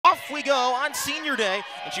we go on Senior Day,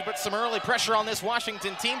 and she puts some early pressure on this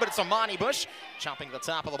Washington team, but it's Amani Bush chopping the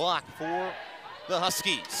top of the block for the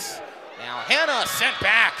Huskies. Now Hannah sent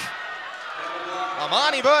back.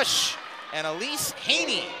 Amani Bush and Elise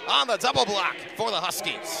Haney on the double block for the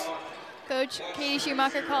Huskies. Coach Katie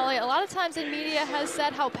Schumacher-Colley, a lot of times in media has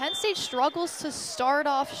said how Penn State struggles to start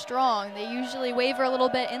off strong. They usually waver a little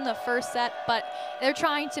bit in the first set, but they're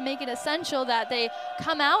trying to make it essential that they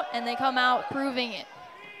come out, and they come out proving it.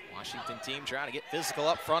 Washington team trying to get physical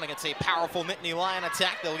up front against a powerful Nittany Lion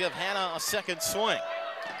attack. They'll give Hannah a second swing.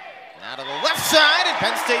 Now to the left side, and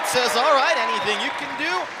Penn State says, all right, anything you can do,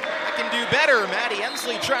 I can do better. Maddie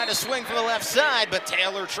Ensley trying to swing from the left side, but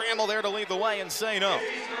Taylor Trammell there to lead the way and say no.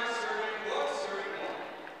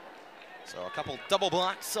 So a couple double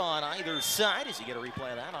blocks on either side as you get a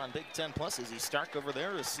replay of that on Big Ten Plus. Izzy Stark over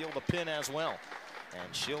there to seal the pin as well.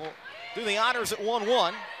 And she'll do the honors at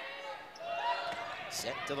 1-1.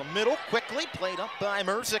 Set to the middle quickly, played up by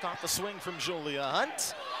Merzick off the swing from Julia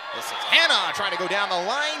Hunt. This is Hannah trying to go down the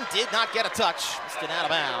line, did not get a touch. Missed it out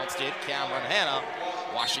of bounds, did Cameron Hannah.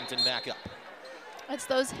 Washington back up. It's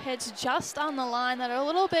those hits just on the line that are a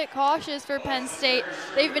little bit cautious for Penn State.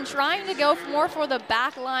 They've been trying to go more for the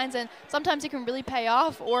back lines, and sometimes it can really pay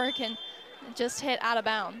off, or it can just hit out of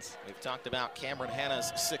bounds. We've talked about Cameron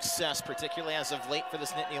Hannah's success, particularly as of late for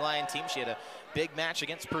this Nittany Lion team. She had a big match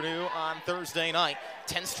against Purdue on Thursday night.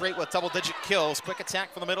 10 straight with double-digit kills. Quick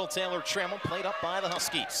attack from the middle. Taylor Trammell played up by the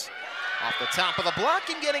Huskies. Off the top of the block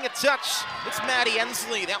and getting a touch, it's Maddie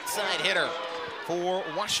Ensley, the outside hitter for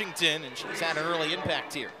Washington, and she's had an early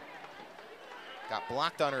impact here. Got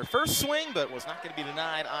blocked on her first swing, but was not going to be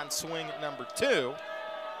denied on swing number 2.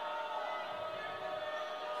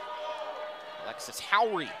 Alexis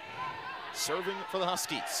Howry serving for the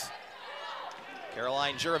Huskies.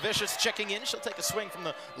 Caroline Juravicius checking in. She'll take a swing from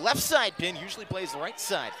the left side pin. Usually plays the right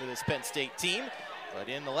side for this Penn State team. But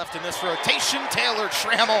in the left in this rotation, Taylor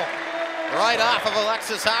Trammell right off of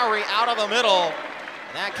Alexis Howry out of the middle.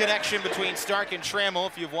 And that connection between Stark and Trammell,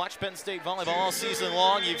 if you've watched Penn State volleyball all season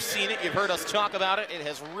long, you've seen it, you've heard us talk about it. It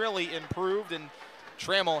has really improved, and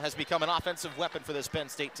Trammell has become an offensive weapon for this Penn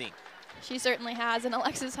State team. She certainly has, and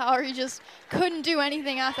Alexis Howry just couldn't do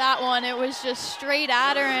anything at that one. It was just straight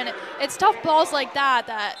at her, and it's tough balls like that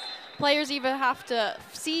that players either have to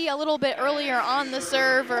see a little bit earlier on the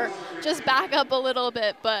serve or just back up a little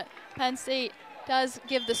bit, but Penn State does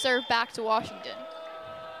give the serve back to Washington.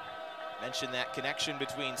 Mentioned that connection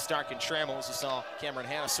between Stark and Trammell as you saw Cameron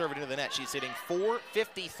Hannah serve it into the net. She's hitting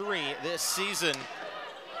 .453 this season.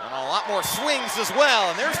 And a lot more swings as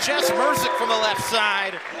well. And there's Jess Merzick from the left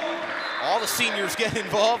side. All the seniors get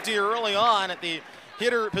involved here early on at the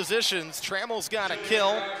hitter positions. Trammell's got a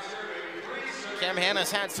kill. Cam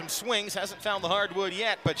Hannah's had some swings, hasn't found the hardwood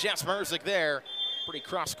yet, but Jess Merzick there. Pretty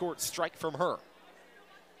cross-court strike from her.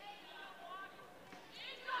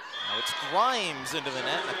 Now it's Grimes into the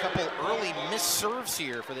net. A couple early missed serves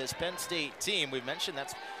here for this Penn State team. We've mentioned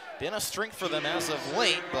that's been a strength for them as of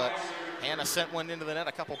late, but Hannah sent one into the net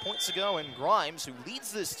a couple points ago, and Grimes, who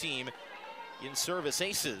leads this team in service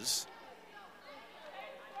aces.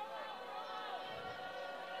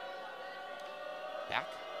 Back,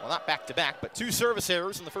 well, not back-to-back, but 2 service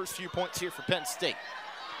errors in the first few points here for Penn State.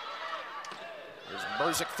 There's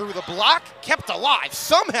Merzick through the block, kept alive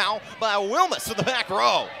somehow by Wilmus in the back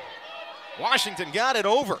row. Washington got it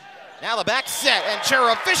over. Now the back set, and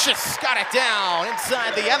Juravicius got it down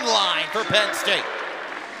inside the end line for Penn State.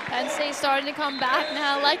 Penn State starting to come back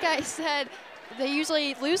now. Like I said, they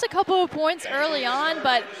usually lose a couple of points early on,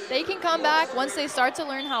 but they can come back once they start to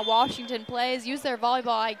learn how Washington plays, use their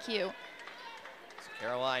volleyball IQ.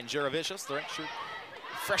 Caroline Juravicius, the redshirt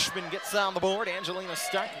freshman, gets on the board. Angelina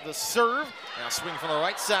Stark, the serve. Now swing from the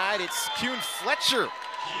right side. It's Kuhn Fletcher.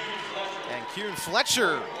 And Kuhn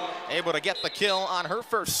Fletcher able to get the kill on her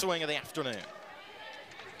first swing of the afternoon.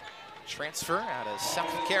 Transfer out of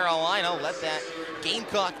South Carolina, led that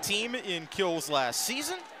Gamecock team in kills last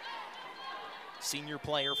season. Senior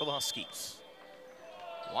player for the Huskies.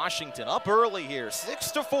 Washington up early here,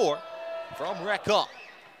 6-4 from Rec Hall.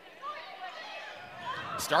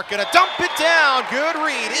 Stark gonna dump it down. Good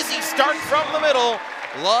read. Izzy Stark from the middle.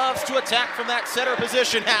 Loves to attack from that center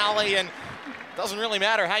position, Hallie, and doesn't really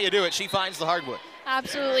matter how you do it. She finds the hardwood.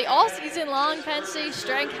 Absolutely. All season long, Penn State's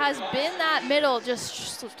strength has been that middle,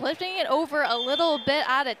 just lifting it over a little bit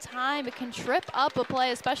at a time. It can trip up a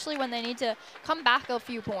play, especially when they need to come back a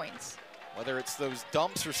few points. Whether it's those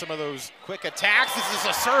dumps or some of those quick attacks, this is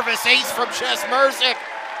a service ace from Jess Merzick.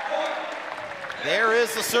 There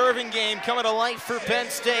is the serving game coming to life for Penn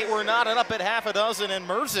State. We're not up at half a dozen, and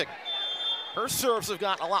Merzick Her serves have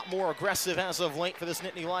gotten a lot more aggressive as of late for this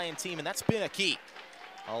Nittany Lion team, and that's been a key.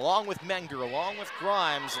 Along with Menger, along with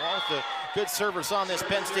Grimes, along with the good servers on this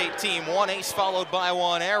Penn State team. One ace followed by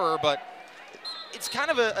one error, but it's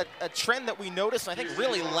kind of a trend that we noticed, I think,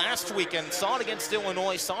 really last weekend. Saw it against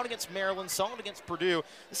Illinois, saw it against Maryland, saw it against Purdue.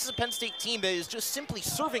 This is a Penn State team that is just simply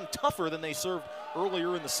serving tougher than they served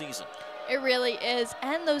earlier in the season. It really is,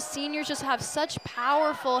 and those seniors just have such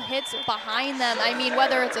powerful hits behind them. I mean,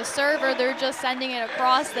 whether it's a serve or they're just sending it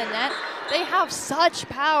across the net, they have such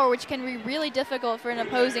power, which can be really difficult for an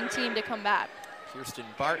opposing team to combat. Kirsten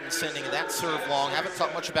Barton sending that serve long. Haven't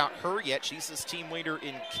talked much about her yet. She's this team leader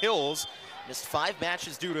in kills. Missed 5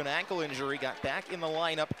 matches due to an ankle injury. Got back in the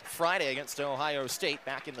lineup Friday against Ohio State.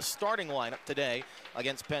 Back in the starting lineup today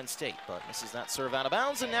against Penn State. But misses that serve out of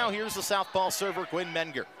bounds. And now here's the southpaw server, Quinn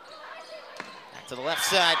Menger. Back to the left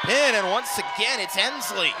side pin. And once again, it's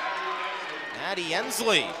Ensley. Maddie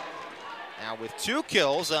Ensley. Now with 2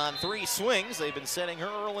 kills on 3 swings. They've been setting her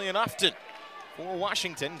early and often. For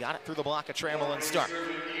Washington, got it through the block of Trammell and Stark.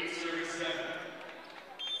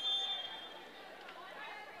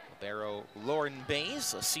 Libero Lauren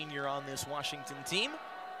Bays, a senior on this Washington team.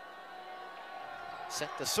 Set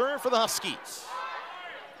the serve for the Huskies.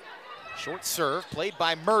 Short serve played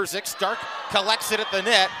by Merzick. Stark collects it at the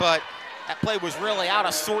net, but that play was really out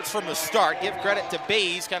of sorts from the start. Give credit to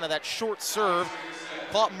Bays, kind of that short serve.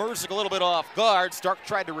 Caught Merzick a little bit off guard. Stark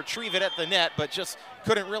tried to retrieve it at the net, but just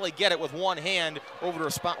couldn't really get it with one hand over to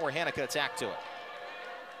a spot where Hannah could attack to it.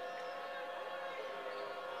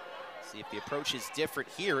 See if the approach is different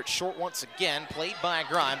here. It's short once again, played by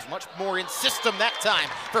Grimes. Much more in system that time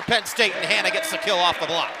for Penn State, and Hannah gets the kill off the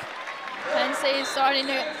block. Penn State is starting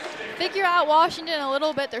to figure out Washington a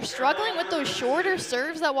little bit. They're struggling with those shorter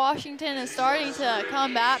serves that Washington is starting to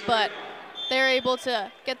combat, but they're able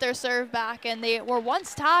to get their serve back, and they were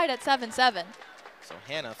once tied at 7-7. So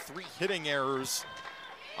Hannah, 3 hitting errors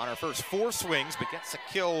on her first 4 swings, but gets a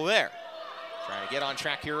kill there. Trying to get on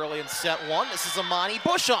track here early in set 1. This is Amani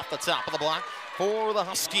Bush off the top of the block for the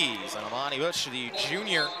Huskies. And Amani Bush, the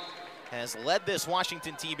junior, has led this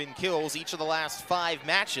Washington team in kills each of the last 5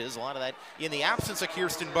 matches. A lot of that in the absence of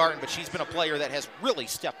Kirsten Barton, but she's been a player that has really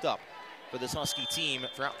stepped up for this Husky team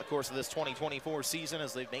throughout the course of this 2024 season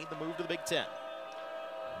as they've made the move to the Big Ten.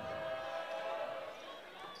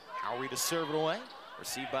 Howry to serve it away.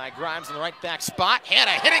 Received by Grimes in the right back spot. Hannah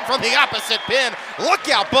hitting from the opposite pin. Look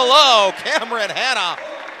out below. Cameron Hannah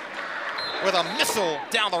with a missile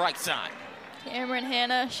down the right side. Cameron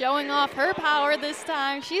Hannah showing off her power this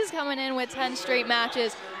time. She's coming in with 10 straight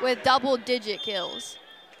matches with double-digit kills.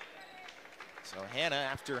 So Hannah,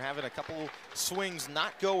 after having a couple swings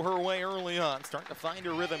not go her way early on, starting to find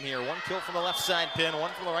her rhythm here. 1 kill from the left side pin,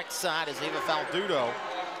 1 from the right side as Ava Faldudo,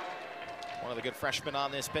 one of the good freshmen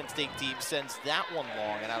on this Penn State team, sends that one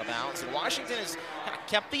long and out of bounds. And Washington has kind of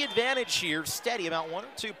kept the advantage here, steady, about 1 or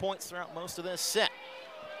 2 points throughout most of this set.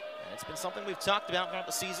 And it's been something we've talked about throughout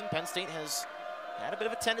the season. Penn State has had a bit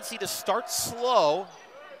of a tendency to start slow,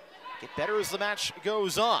 get better as the match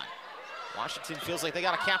goes on. Washington feels like they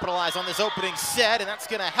got to capitalize on this opening set, and that's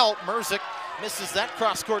going to help. Merzick misses that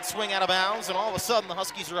cross-court swing out of bounds, and all of a sudden the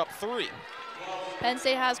Huskies are up 3. Penn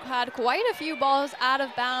State has had quite a few balls out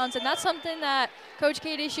of bounds, and that's something that Coach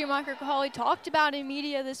Katie Schumacher-Cahaly talked about in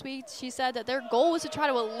media this week. She said that their goal was to try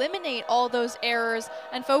to eliminate all those errors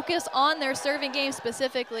and focus on their serving game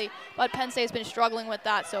specifically, but Penn State's been struggling with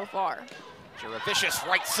that so far. Vicious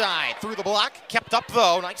right side through the block, kept up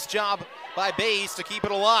though. Nice job by Bays to keep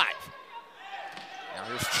it alive. Now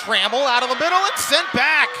here's Trammell out of the middle and sent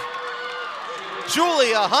back.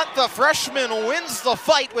 Julia Hunt, the freshman, wins the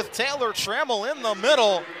fight with Taylor Trammell in the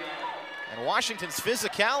middle. And Washington's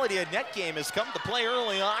physicality and net game has come to play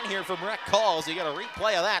early on here from Rec Calls. You got a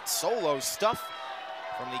replay of that solo stuff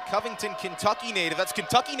from the Covington, Kentucky native. That's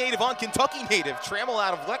Kentucky native on Kentucky native. Trammell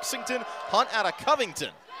out of Lexington, Hunt out of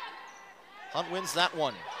Covington. Hunt wins that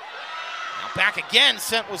one. Now back again,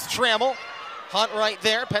 sent was Trammell. Hunt right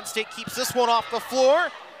there. Penn State keeps this one off the floor.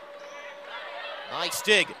 Nice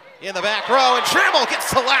dig in the back row, and Trammell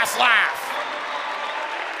gets the last laugh.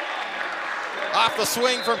 Off the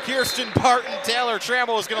swing from Kirsten Barton, Taylor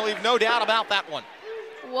Trammell is going to leave no doubt about that one.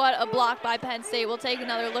 What a block by Penn State. We'll take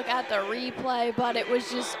another look at the replay, but it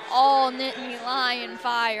was just all Nittany Lion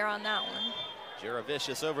fire on that one.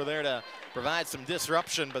 Jaravicius over there to provide some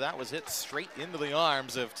disruption, but that was hit straight into the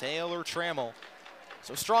arms of Taylor Trammell.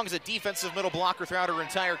 So strong as a defensive middle blocker throughout her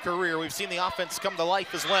entire career. We've seen the offense come to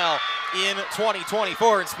life as well in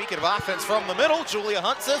 2024. And speaking of offense from the middle, Julia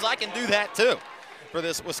Hunt says, I can do that too. for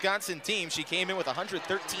this Wisconsin team. She came in with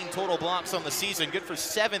 113 total blocks on the season, good for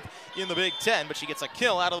 7th in the Big Ten, but she gets a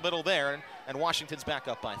kill out of the middle there, and Washington's back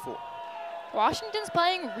up by 4. Washington's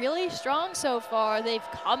playing really strong so far. They've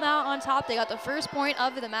come out on top. They got the first point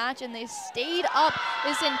of the match, and they stayed up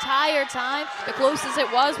this entire time. The closest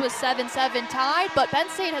it was 7-7 tied, but Penn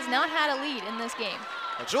State has not had a lead in this game.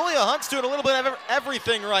 Well, Julia Hunt's doing a little bit of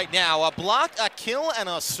everything right now. A block, a kill, and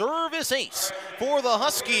a service ace for the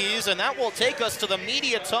Huskies, and that will take us to the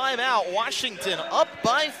media timeout. Washington up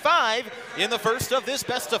by 5 in the first of this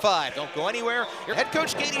best of 5. Don't go anywhere. Your head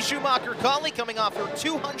coach, Katie Schumacher-Conley, coming off her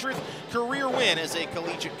 200th career win as a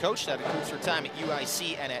collegiate coach. That includes her time at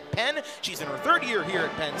UIC and at Penn. She's in her 3rd year here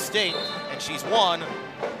at Penn State, and she's won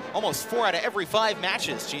almost 4 out of every 5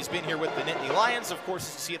 matches she's been here with the Nittany Lions. Of course,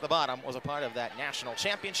 as you see at the bottom, was a part of that national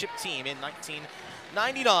championship team in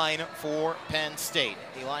 1999 for Penn State.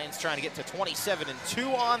 The Lions trying to get to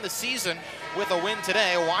 27-2 on the season with a win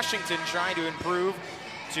today. Washington trying to improve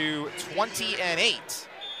to 20-8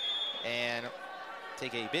 and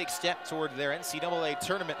take a big step toward their NCAA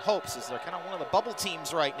tournament hopes, as they're kind of one of the bubble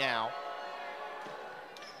teams right now.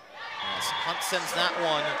 As Hunt sends that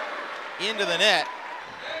one into the net.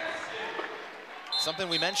 Something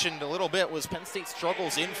we mentioned a little bit was Penn State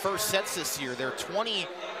struggles in first sets this year. They're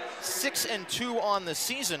 26-2 on the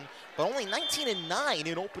season, but only 19-9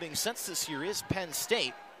 in opening sets this year is Penn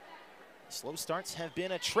State. Slow starts have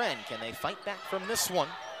been a trend. Can they fight back from this one?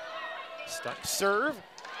 Start serve.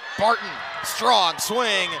 Barton, strong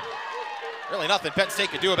swing. Really nothing Penn State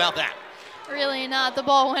could do about that. Really not. The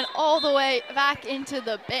ball went all the way back into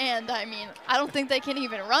the band. I mean, I don't think they can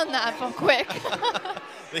even run that quick.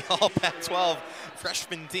 The All Pac-12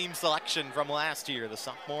 freshman team selection from last year. The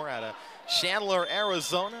sophomore out of Chandler,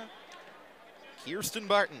 Arizona, Kirsten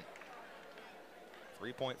Barton.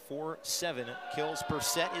 3.47 kills per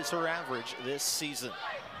set is her average this season.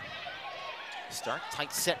 Start,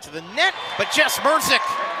 tight set to the net, but Jess Merzick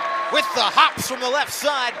with the hops from the left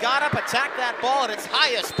side, got up, attacked that ball at its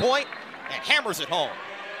highest point, and hammers it home.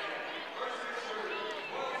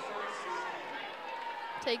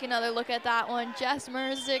 Take another look at that one. Jess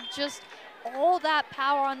Merzick, just all that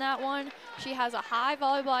power on that one. She has a high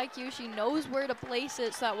volleyball IQ. She knows where to place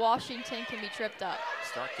it so that Washington can be tripped up.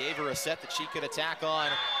 Stark gave her a set that she could attack on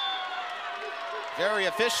very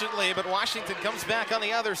efficiently, but Washington comes back on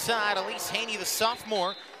the other side. Elise Haney, the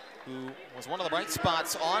sophomore, who was one of the bright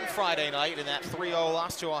spots on Friday night in that 3-0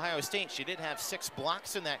 loss to Ohio State. She did have 6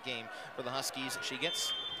 blocks in that game for the Huskies. She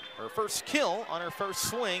gets her first kill on her first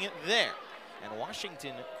swing there. And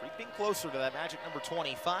Washington creeping closer to that magic number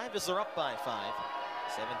 25 as they're up by 5.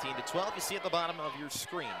 17-12, you see at the bottom of your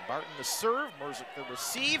screen. Barton the serve, Merzick the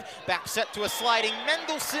receive, back set to a sliding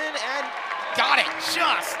Mendelson, and got it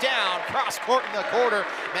just down, cross court in the quarter.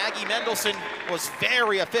 Maggie Mendelson was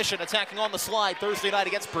very efficient attacking on the slide Thursday night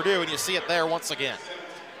against Purdue, and you see it there once again.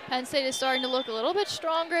 Penn State is starting to look a little bit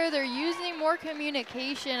stronger. They're using more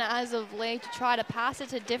communication as of late to try to pass it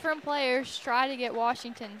to different players, try to get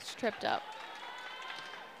Washington tripped up.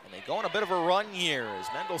 And they go on a bit of a run here as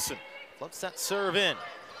Mendelson floats that serve in.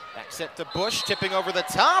 Back set to Bush, tipping over the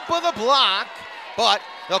top of the block, but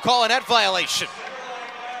they'll call a net violation.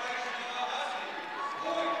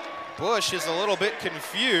 Bush is a little bit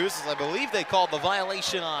confused, as I believe they called the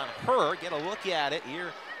violation on her. Get a look at it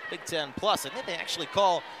here, Big Ten Plus. I think they actually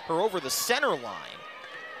call her over the center line.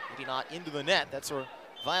 Maybe not into the net. That's a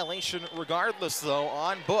violation regardless, though,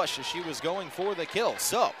 on Bush as she was going for the kill.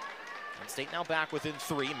 So, Penn State now back within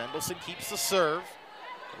 3. Mendelson keeps the serve.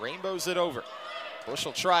 Rainbows it over. Bush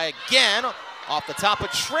will try again. Off the top of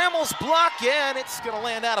Trammell's block, and it's going to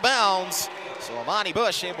land out of bounds. So Amani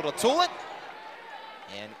Bush able to tool it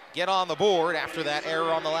and get on the board after that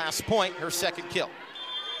error on the last point, her second kill.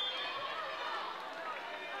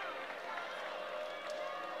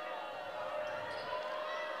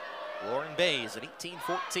 Lauren Bays at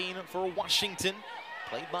 18-14 for Washington.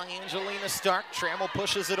 Played by Angelina Stark. Trammell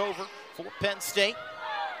pushes it over for Penn State.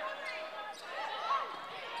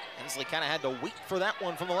 Hensley kind of had to wait for that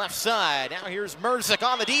one from the left side. Now here's Merzick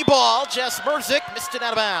on the D-ball. Jess Merzick missed it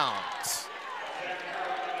out of bounds.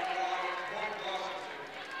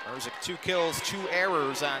 Merzick 2 kills, 2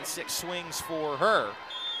 errors on 6 swings for her.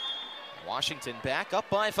 Washington back up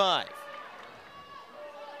by 5.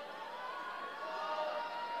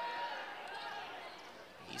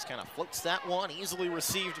 He's kind of floats that one, easily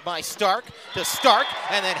received by Stark to Stark,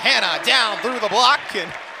 and then Hannah down through the block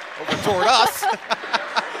and over toward us.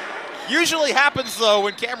 Usually happens, though,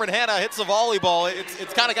 when Cameron Hannah hits a volleyball.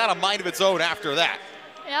 It's kind of got a mind of its own after that.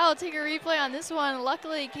 Yeah, I'll take a replay on this one.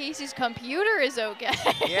 Luckily, Casey's computer is okay.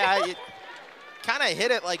 Yeah, kind of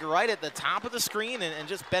hit it like right at the top of the screen and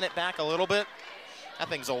just bent it back a little bit. That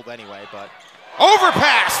thing's old anyway, but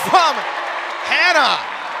overpass from Hannah.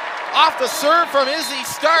 Off the serve from Izzy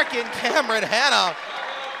Stark, and Cameron Hannah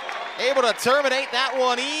able to terminate that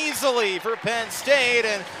one easily for Penn State,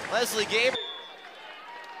 and Leslie Gabriel.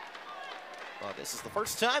 Well, this is the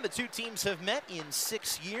first time the two teams have met in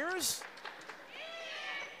 6 years.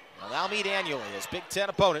 Now they'll meet annually as Big Ten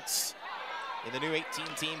opponents in the new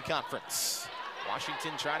 18-team conference.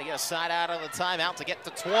 Washington trying to get a side out of the timeout to get to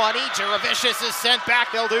 20. Jaravicious is sent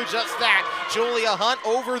back. They'll do just that. Julia Hunt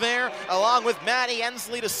over there along with Maddie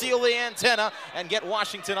Ensley to seal the antenna and get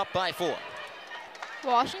Washington up by 4.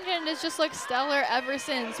 Washington has just looked stellar ever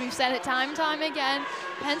since. We've said it time and time again.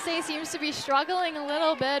 Penn State seems to be struggling a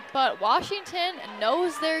little bit, but Washington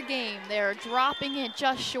knows their game. They're dropping it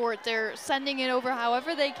just short. They're sending it over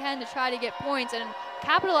however they can to try to get points and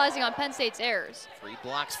capitalizing on Penn State's errors. 3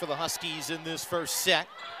 blocks for the Huskies in this first set.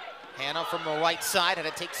 Hannah from the right side had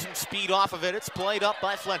to take some speed off of it. It's played up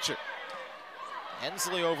by Fletcher.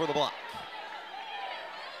 Ensley over the block.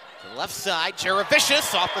 To the left side,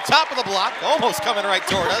 Jaravicious off the top of the block, almost coming right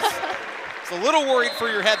toward us. It's a little worried for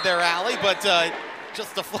your head there, Allie, but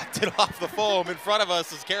just deflected off the foam in front of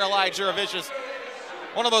us is Caroline Jaravicious,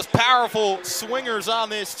 one of the most powerful swingers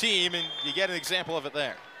on this team, and you get an example of it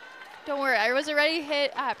there. Don't worry, I was already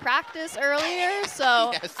hit at practice earlier,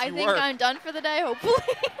 so yes, I think I'm done for the day, hopefully.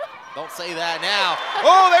 Don't say that now.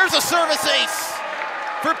 Oh, there's a service ace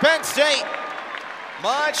for Penn State.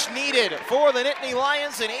 Much needed for the Nittany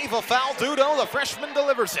Lions, and Ava Faldudo, the freshman,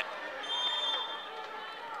 delivers it.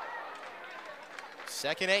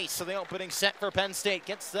 Second ace of the opening set for Penn State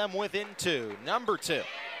gets them within 2. Number 2.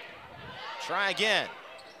 Try again.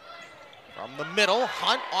 From the middle,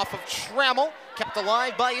 Hunt off of Trammell, kept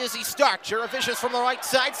alive by Izzy Stark. Jaravicious from the right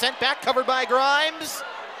side, sent back, covered by Grimes.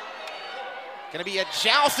 Gonna be a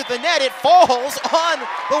joust at the net. It falls on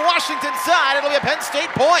the Washington side. It'll be a Penn State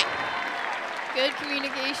point. Good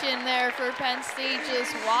communication there for Penn State,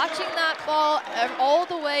 just watching that ball all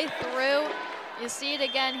the way through. You see it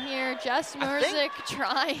again here, Jess Merzick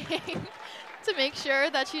trying to make sure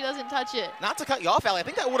that she doesn't touch it. Not to cut you off, Allie, I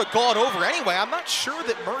think that would have gone over anyway. I'm not sure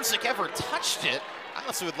that Merzick ever touched it. I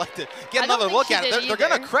honestly would like to get another look at it. They're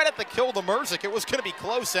going to credit the kill to Merzick. It was going to be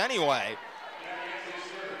close anyway.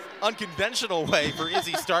 Unconventional way for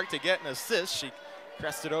Izzy Stark to get an assist. She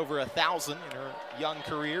crested over 1,000 in her young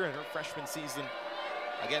career in her freshman season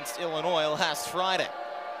against Illinois last Friday.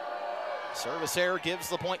 Service error gives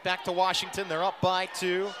the point back to Washington. They're up by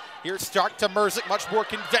 2. Here's Stark to Merzick, much more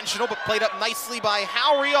conventional, but played up nicely by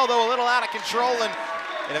Howry, although a little out of control, and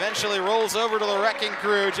it eventually rolls over to the wrecking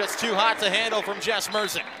crew. Just too hot to handle from Jess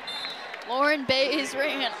Merzick. Lauren Bays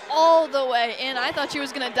ran all the way in. I thought she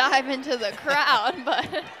was going to dive into the crowd, but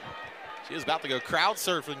she was about to go crowd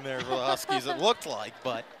surfing there for the Huskies, it looked like,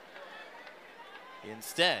 but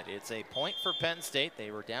instead, it's a point for Penn State.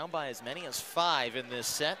 They were down by as many as 5 in this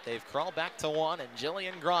set. They've crawled back to 1, and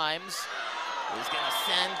Jillian Grimes is going to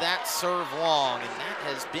send that serve long, and that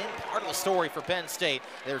has been part of the story for Penn State.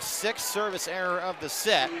 Their 6th service error of the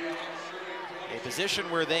set, a position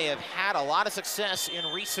where they have had a lot of success in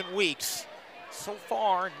recent weeks. So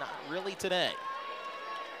far, not really today.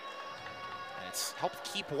 And it's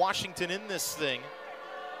helped keep Washington in this thing.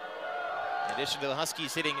 In addition to the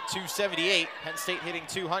Huskies hitting 278, Penn State hitting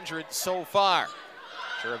 200 so far.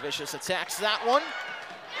 Jaravicious attacks that one.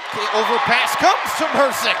 The overpass comes to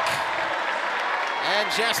Merzick.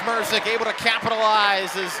 And Jess Merzick able to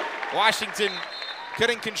capitalize as Washington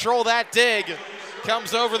couldn't control that dig.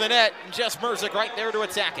 Comes over the net, and Jess Merzick right there to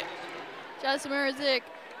attack it. Jess Merzick,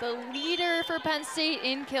 the leader for Penn State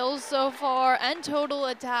in kills so far and total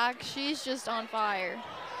attack. She's just on fire.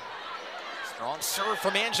 Strong serve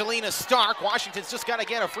from Angelina Stark. Washington's just got to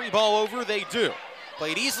get a free ball over. They do.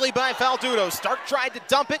 Played easily by Faldudo. Stark tried to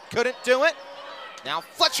dump it, couldn't do it. Now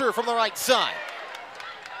Fletcher from the right side.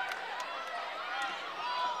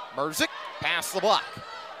 Merzick past the block.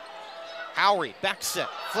 Howry back set.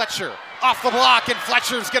 Fletcher off the block, and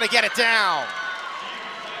Fletcher's going to get it down.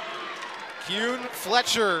 Kuhn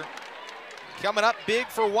Fletcher coming up big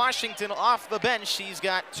for Washington off the bench. She's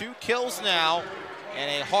got 2 kills now.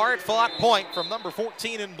 And a hard-fought point from number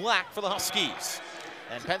 14 in black for the Huskies.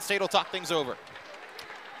 And Penn State will talk things over.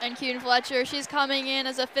 And Kuhn Fletcher, she's coming in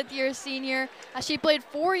as a 5th-year senior. She played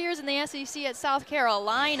 4 years in the SEC at South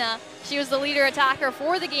Carolina. She was the leader attacker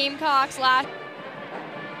for the Gamecocks last year.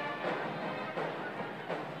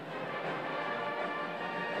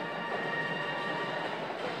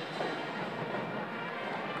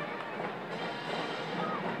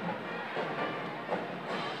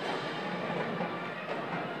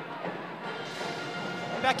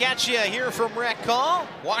 Back at you here from Rec Hall.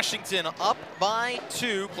 Washington up by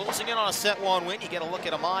 2, closing in on a set 1 win. You get a look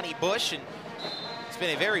at Amani Bush, and it's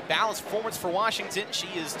been a very balanced performance for Washington. She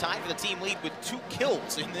is tied for the team lead with 2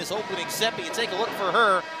 kills in this opening set, but you take a look for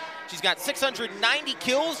her. She's got 690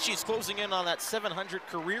 kills. She's closing in on that 700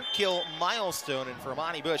 career kill milestone. And for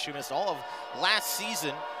Amani Bush, who missed all of last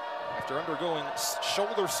season after undergoing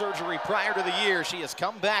shoulder surgery prior to the year, she has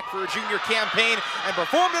come back for a junior campaign and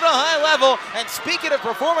performed at a high level. And speaking of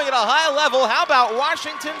performing at a high level, how about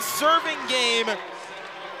Washington's serving game?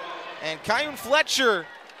 And Kyun Fletcher,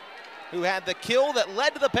 who had the kill that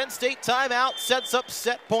led to the Penn State timeout, sets up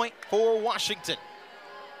set point for Washington.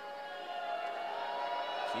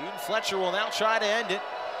 Kyun Fletcher will now try to end it.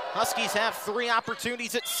 Huskies have 3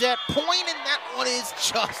 opportunities at set point, and that one is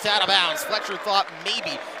just out of bounds. Fletcher thought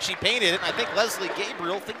maybe she painted it, and I think Leslie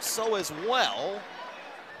Gabriel thinks so as well.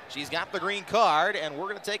 She's got the green card, and we're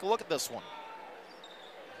going to take a look at this one.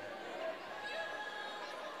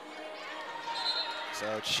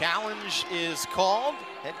 So challenge is called.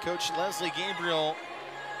 Head coach Leslie Gabriel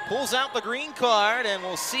pulls out the green card, and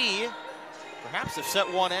we'll see perhaps if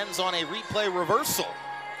set 1 ends on a replay reversal.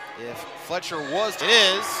 If Fletcher was, it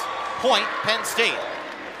is point Penn State.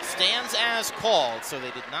 Stands as called, so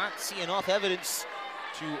they did not see enough evidence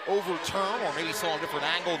to overturn, or maybe saw a different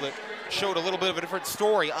angle that showed a little bit of a different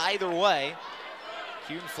story. Either way,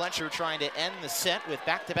 Kyun Fletcher trying to end the set with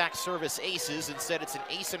back-to-back service aces. Instead, it's an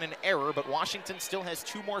ace and an error, but Washington still has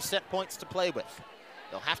 2 more set points to play with.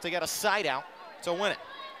 They'll have to get a side out to win it.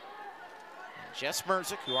 And Jess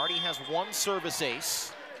Merzick, who already has 1 service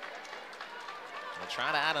ace, will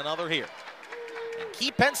try to add another here and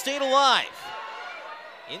keep Penn State alive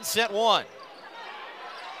in set 1.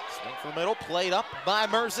 Swing for the middle, played up by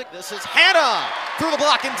Merzick. This is Hannah through the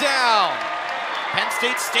block and down. Penn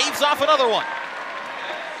State staves off another one.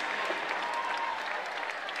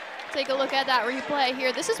 Take a look at that replay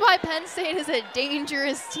here. This is why Penn State is a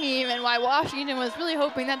dangerous team, and why Washington was really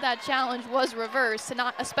hoping that that challenge was reversed, to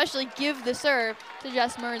not especially give the serve to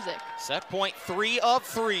Jess Merzick. Set point 3 of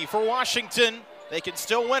 3 for Washington. They can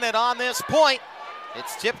still win it on this point.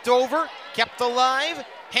 It's tipped over, kept alive.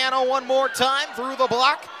 Hannah one more time through the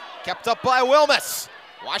block, kept up by Wilmus.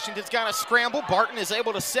 Washington's got to scramble. Barton is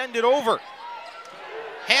able to send it over.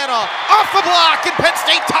 Hannah off the block, and Penn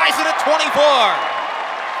State ties it at 24.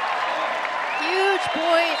 Huge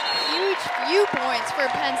point, huge few points for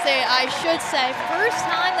Penn State, I should say. First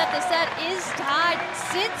time that the set is tied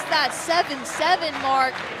since that 7-7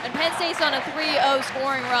 mark, and Penn State's on a 3-0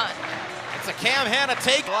 scoring run. It's a Cam Hannah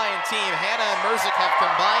take. Lion team, Hannah and Merzick have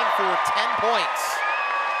combined for 10 points.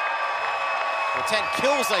 Or 10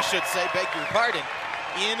 kills, I should say, beg your pardon,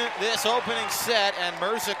 in this opening set. And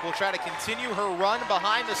Merzick will try to continue her run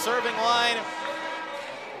behind the serving line.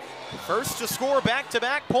 First to score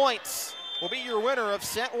back-to-back points will be your winner of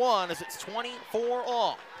set 1, as it's 24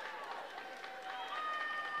 all.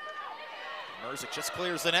 Merzick just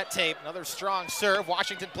clears the net tape. Another strong serve.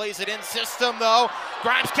 Washington plays it in system, though.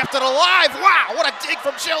 Grimes kept it alive. Wow, what a dig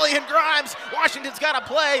from Jillian Grimes. Washington's got to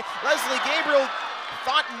play. Leslie Gabriel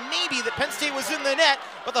thought maybe that Penn State was in the net,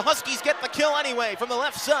 but the Huskies get the kill anyway. From the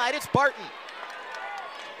left side, it's Barton.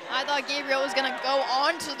 I thought Gabriel was going to go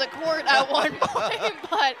onto the court at one point,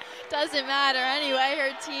 but doesn't matter. Anyway,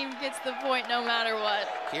 her team gets the point no matter what.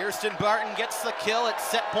 Kirsten Barton gets the kill at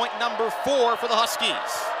set point number 4 for the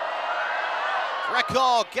Huskies. Rec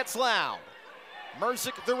Hall gets loud.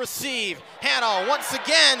 Merzick the receive. Hannah once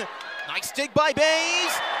again. Nice dig by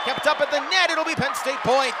Bays. Kept up at the net. It'll be Penn State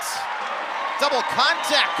points. Double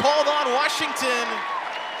contact called on Washington.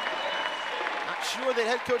 Not sure that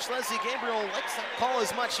head coach Leslie Gabriel likes that call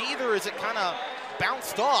as much either, as it kind of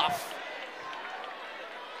bounced off.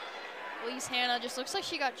 Elise Hannah just looks like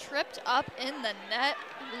she got tripped up in the net.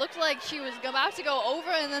 It looked like she was about to go over,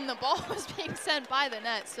 and then the ball was being sent by the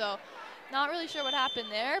net. So not really sure what happened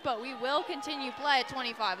there, but we will continue play at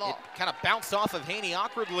 25 all. It kind of bounced off of Haney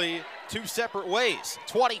awkwardly 2 separate ways.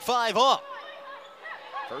 25 all.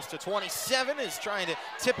 First to 27 is trying to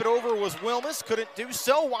tip it over was Wilmus. Couldn't do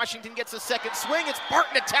so. Washington gets a second swing. It's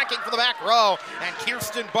Barton attacking for the back row. And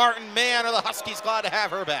Kirsten Barton, man, are the Huskies glad to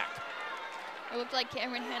have her back. It looked like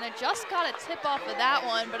Cameron Hannah just got a tip off of that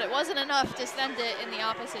one, but it wasn't enough to send it in the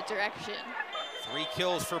opposite direction. 3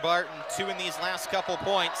 kills for Barton, 2 in these last couple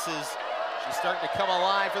points, as she's starting to come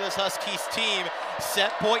alive for this Huskies team.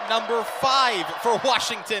 Set point number 5 for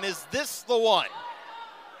Washington. Is this the one?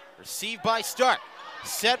 Received by Stark.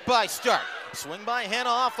 Set by Stark. Swing by Hannah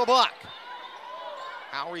off the block.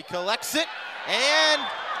 Howry collects it and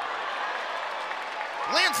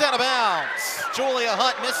lands out of bounds. Julia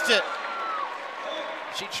Hunt missed it.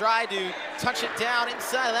 She tried to touch it down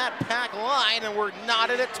inside of that pack line, and we're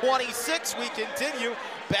knotted at 26. We continue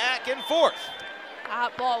back and forth.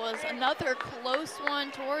 That ball was another close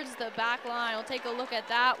one towards the back line. We'll take a look at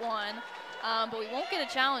that one, but we won't get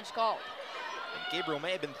a challenge called. And Gabriel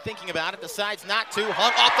may have been thinking about it, decides not to.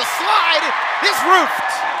 Hung off the slide, is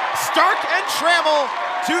roofed. Stark and Trammell,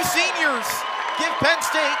 two seniors, give Penn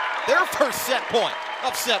State their first set point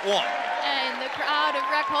of set one. And the crowd of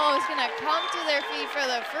Rec Hall is gonna come to their feet for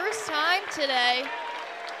the first time today.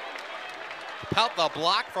 Out the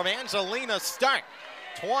block from Angelina Stark,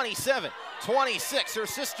 27-26. Her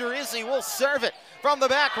sister Izzy will serve it from the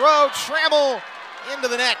back row. Trammell into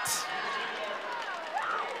the net.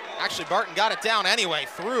 Actually, Barton got it down anyway,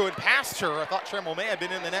 through and past her. I thought Trammell may have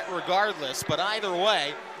been in the net regardless, but either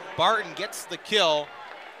way, Barton gets the kill.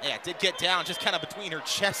 Yeah, it did get down just kind of between her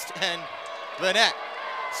chest and the net.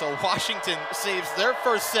 So Washington saves their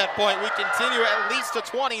first set point. We continue at least to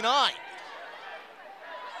 29.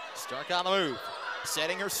 Stark on the move,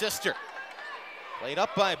 setting her sister. Played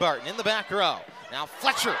up by Barton in the back row. Now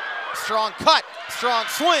Fletcher, strong cut, strong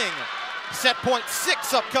swing. Set point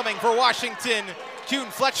 6 upcoming for Washington. Kuhn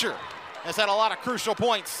Fletcher has had a lot of crucial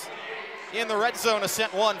points in the red zone of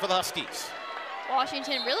set 1 for the Huskies.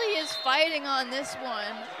 Washington really is fighting on this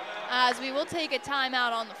one, as we will take a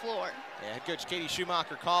timeout on the floor. Yeah, head coach Katie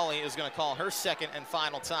Schumacher-Cawley is going to call her second and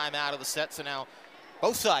final timeout of the set. So now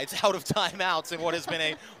both sides out of timeouts in what has been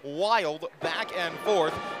a wild back and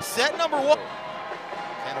forth. Set number 1.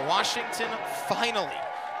 And Washington finally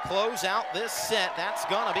close out this set. That's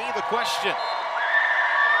going to be the question.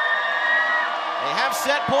 They have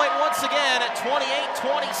set point once again at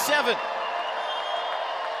 28-27.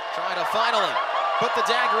 Trying to finally put the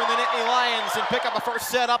dagger in the Nittany Lions and pick up a first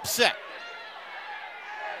set upset.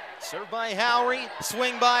 Served by Howry,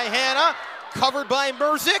 swing by Hannah, covered by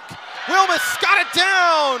Merzik. Wilmus got it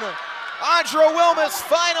down. Audra Wilmus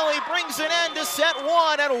finally brings an end to set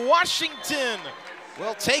 1, and Washington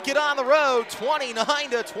will take it on the road,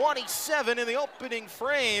 29-27 in the opening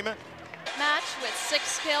frame. Match with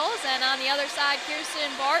 6 kills, and on the other side,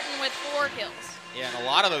 Kirsten Barton with 4 kills. Yeah, and a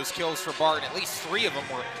lot of those kills for Barton, at least 3 of them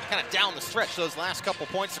were kind of down the stretch. Those last couple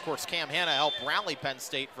points, of course, Cam Hanna helped rally Penn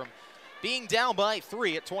State from being down by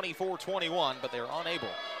 3 at 24-21, but they're unable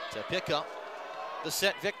to pick up the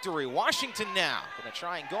set victory. Washington now going to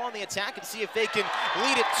try and go on the attack and see if they can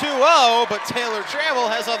lead it 2-0, but Taylor Trammell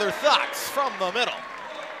has other thoughts from the middle.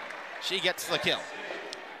 She gets the kill.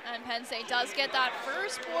 And Penn State does get that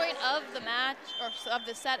first point of the match, or of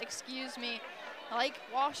the set, excuse me, like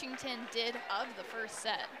Washington did of the first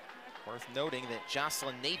set. Worth noting that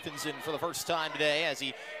Jocelyn Nathan's in for the first time today as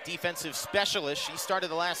a defensive specialist. She started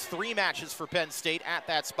the last 3 matches for Penn State at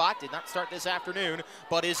that spot. Did not start this afternoon,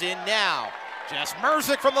 but is in now. Jess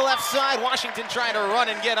Merzik from the left side. Washington trying to run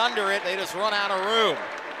and get under it. They just run out of room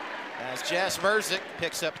as Jess Merzik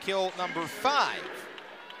picks up kill number 5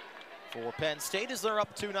 for Penn State as they're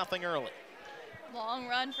up 2-0 early. Long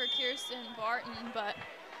run for Kirsten Barton, but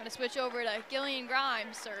I'm going to switch over to Gillian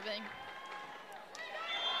Grimes serving.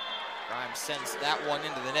 Grimes sends that one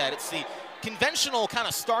into the net. It's the conventional kind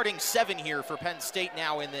of starting 7 here for Penn State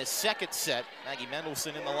now in this second set. Maggie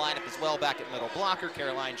Mendelson in the lineup as well, back at middle blocker.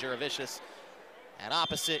 Caroline Juravicius at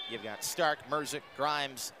opposite. You've got Stark, Merzik,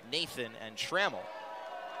 Grimes, Nathan, and Trammell.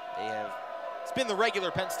 It's been the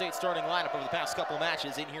regular Penn State starting lineup over the past couple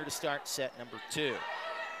matches. In here to start set number 2.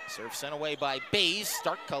 Serve sent away by Bays.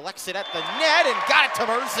 Stark collects it at the net and got it to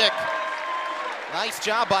Merzik. Nice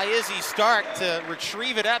job by Izzy Stark to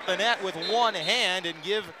retrieve it at the net with one hand and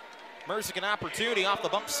give Merzik an opportunity off the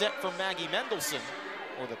bump set from Maggie Mendelson,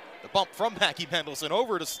 or the bump from Maggie Mendelson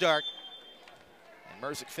over to Stark. And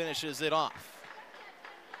Merzik finishes it off.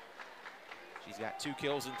 She's got 2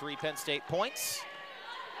 kills and 3 Penn State points.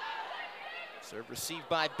 Serve received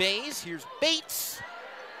by Bays. Here's Bates.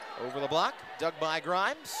 Over the block, dug by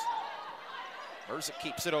Grimes. Merzik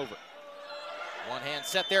keeps it over. One hand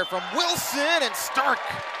set there from Wilson, and Stark,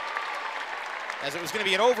 as it was going to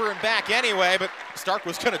be an over and back anyway, but Stark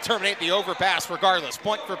was going to terminate the overpass regardless.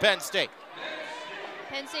 Point for Penn State.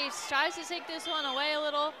 Penn State tries to take this one away a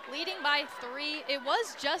little, leading by 3. It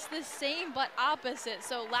was just the same but opposite.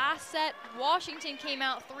 So last set, Washington came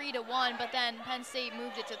out 3-1, but then Penn State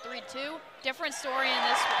moved it to 3-2. Different story in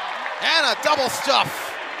this one. And a double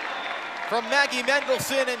stuff from Maggie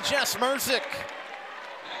Mendelson and Jess Merzik.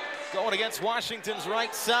 Going against Washington's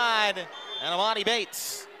right side, and Amani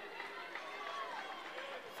Bates.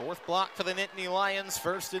 4th block for the Nittany Lions,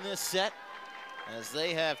 first in this set, as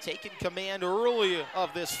they have taken command early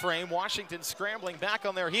of this frame. Washington scrambling back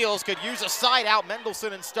on their heels, could use a side out.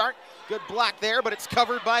 Mendelson and Stark, good block there, but it's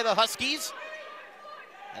covered by the Huskies.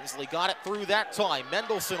 Hensley got it through that time.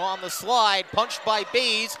 Mendelson on the slide, punched by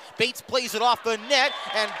Bates. Bates plays it off the net,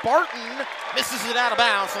 and Barton misses it out of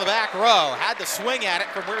bounds from the back row. Had to swing at it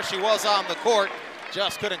from where she was on the court.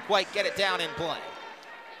 Just couldn't quite get it down in play.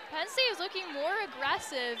 Penn State is looking more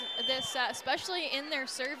aggressive this set, especially in their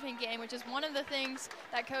serving game, which is one of the things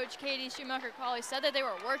that Coach Katie Schumacher-Cawley said that they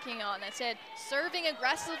were working on. They said serving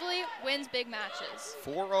aggressively wins big matches.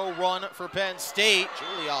 4-0 run for Penn State.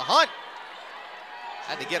 Julia Hunt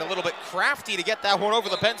had to get a little bit crafty to get that one over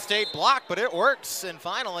the Penn State block, but it works and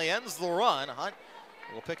finally ends the run. Hunt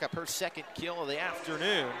will pick up her second kill of the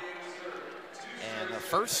afternoon. And the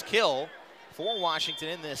first kill for Washington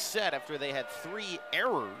in this set after they had 3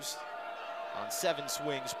 errors on 7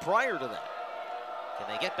 swings prior to that.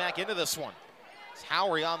 Can they get back into this one? It's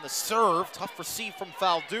Howery on the serve. Tough receive from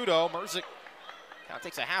Faldudo. Merzick kind of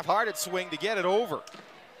takes a half-hearted swing to get it over.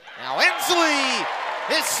 Now Ensley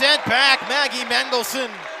is sent back. Maggie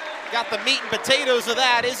Mendelson got the meat and potatoes of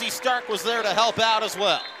that. Izzy Stark was there to help out as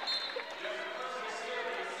well.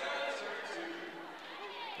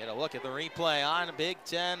 Get a look at the replay on Big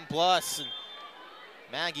Ten Plus. And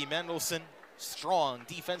Maggie Mendelson, strong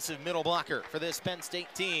defensive middle blocker for this Penn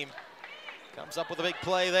State team. Comes up with a big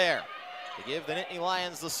play there to give the Nittany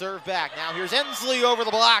Lions the serve back. Now here's Ensley over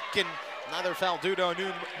the block, and neither Faldudo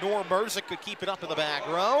nor Merzick could keep it up in the back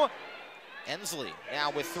row. Ensley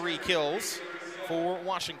now with 3 kills for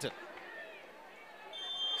Washington.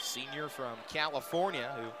 Senior from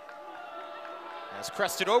California who has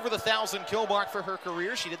crested over the 1,000 kill mark for her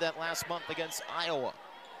career. She did that last month against Iowa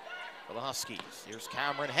for the Huskies. Here's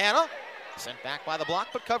Cameron Hanna, sent back by the block,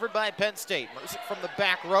 but covered by Penn State. Merzick from the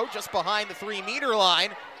back row, just behind the 3-meter line.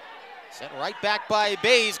 Sent right back by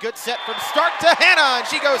Bays. Good set from Stark to Hanna, and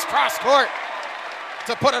she goes cross court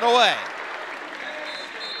to put it away.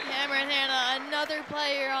 Cameron Hanna, another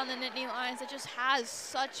player on the Nittany Lions that just has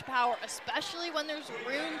such power, especially when there's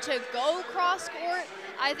room to go cross court.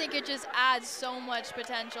 I think it just adds so much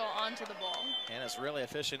potential onto the ball. Hanna's really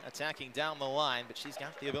efficient attacking down the line, but she's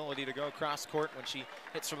got the ability to go cross court when she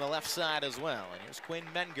hits from the left side as well. And here's Quinn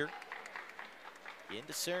Menger in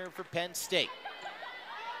to serve for Penn State.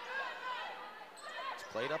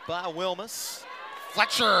 It's played up by Wilmus.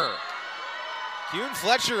 Fletcher. Kuhn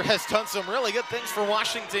Fletcher has done some really good things for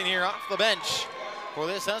Washington here off the bench for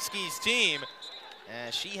this Huskies team.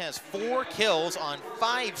 She has 4 kills on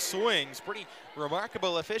 5 swings. Pretty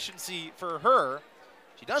remarkable efficiency for her.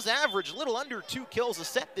 She does average a little under 2 kills a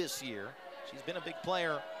set this year. She's been a big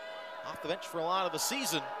player off the bench for a lot of the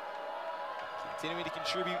season. Continuing to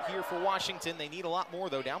contribute here for Washington. They need a lot more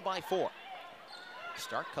though, down by 4.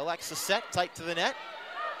 Stark collects the set, tight to the net.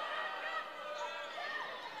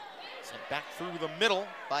 Sent back through the middle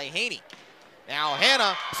by Haney. Now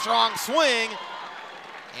Hanna, strong swing,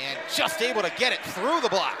 and just able to get it through the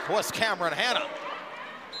block was Cameron Hanna.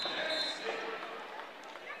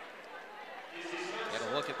 Get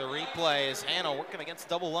a look at the replay as Hanna, working against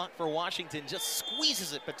double lock for Washington, just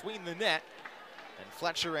squeezes it between the net and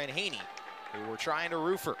Fletcher and Haney, who were trying to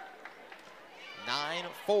roof her.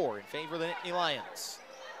 9-4 in favor of the Nittany Lions.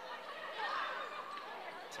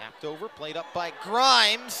 Tapped over, played up by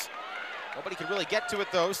Grimes. Nobody could really get to it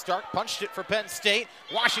though. Stark punched it for Penn State.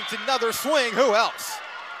 Washington, another swing. Who else?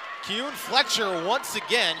 Kuhn Fletcher once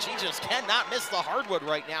again. She just cannot miss the hardwood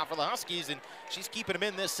right now for the Huskies, and she's keeping them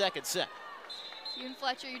in this second set. Kuhn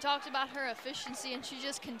Fletcher, you talked about her efficiency, and she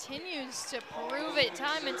just continues to prove it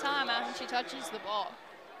time and time out when she touches the ball.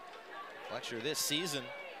 Fletcher this season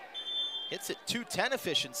hits at .210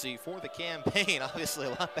 efficiency for the campaign. Obviously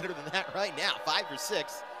a lot better than that right now. 5 for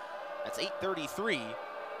 6. That's .833.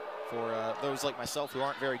 For those like myself who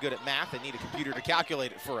aren't very good at math and need a computer to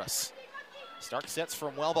calculate it for us. Stark sets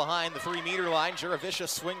from well behind the 3-meter line. Juravisha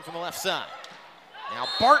swing from the left side. Now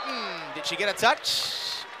Barton, did she get a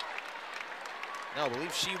touch? No, I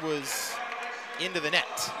believe she was into the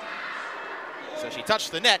net. So she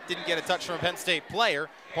touched the net, didn't get a touch from a Penn State player.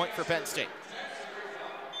 Point for Penn State.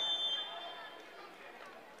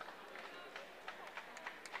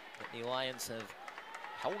 The Lions have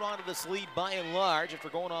held on to this lead by and large after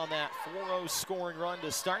going on that 4-0 scoring run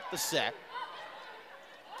to start the set.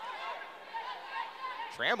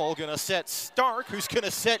 Trammell gonna set Stark, who's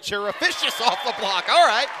gonna set Jurafishis off the block. All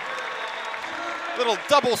right. Little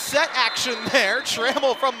double set action there.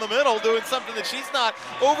 Trammell from the middle doing something that she's not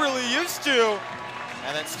overly used to.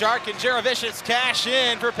 And then Stark and Jurafishis cash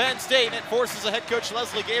in for Penn State, and it forces the head coach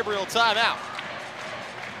Leslie Gabriel timeout.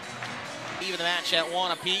 Even the match at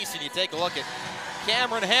 1 apiece, and you take a look at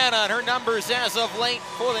Cameron Hanna and her numbers as of late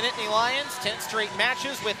for the Nittany Lions. 10 straight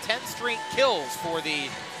matches with 10 straight kills for the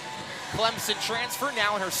Clemson transfer,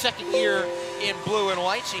 now in her second year in blue and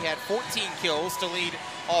white. She had 14 kills to lead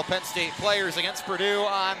all Penn State players against Purdue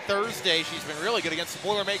on Thursday. She's been really good against the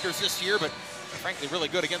Boilermakers this year, but frankly really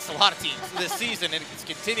good against a lot of teams this season, and it's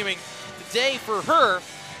continuing today for her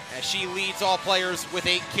as she leads all players with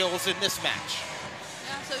 8 kills in this match.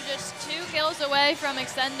 Yeah, so just 2 kills away from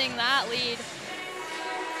extending that lead.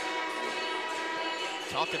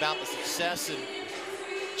 Talked about the success, and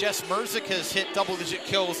Jess Merzick has hit double-digit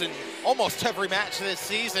kills in almost every match this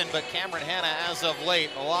season, but Cameron Hanna, as of late,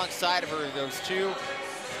 alongside of her, those 2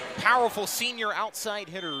 powerful senior outside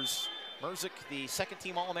hitters. Merzick, the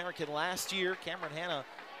second-team All-American last year. Cameron Hanna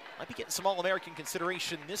might be getting some All-American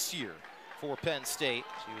consideration this year for Penn State.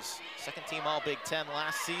 She was second-team All-Big Ten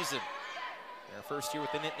last season. In her first year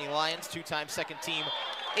with the Nittany Lions, 2-time second-team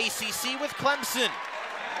ACC with Clemson.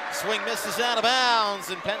 Swing misses out of bounds,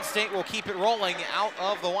 and Penn State will keep it rolling out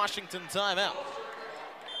of the Washington timeout.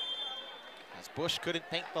 As Bush couldn't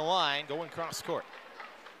paint the line going cross court.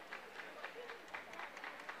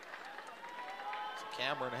 So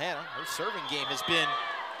Cameron Hanna, her serving game has been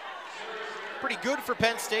pretty good for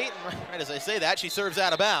Penn State, and right as I say that, she serves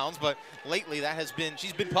out of bounds, but lately that has been,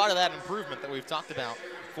 she's been part of that improvement that we've talked about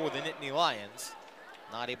for the Nittany Lions.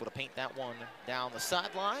 Not able to paint that one down the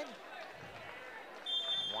sideline.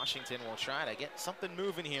 Washington will try to get something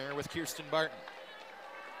moving here with Kirsten Barton.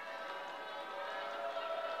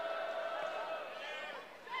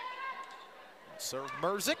 Serve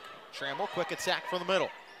Merzick. Trammell, quick attack from the middle.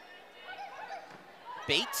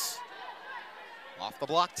 Bates, off the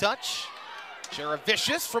block touch.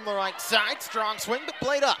 Jaravicious from the right side. Strong swing, but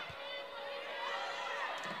played up.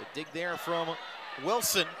 The dig there from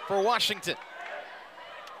Wilson for Washington.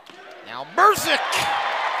 Now Merzick.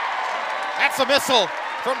 That's a missile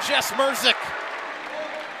from Jess Merzick,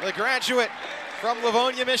 the graduate from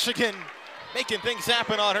Livonia, Michigan, making things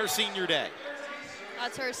happen on her senior day.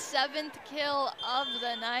 That's her 7th kill of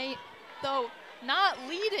the night, though not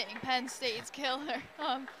leading Penn State's killer,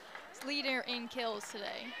 leader in kills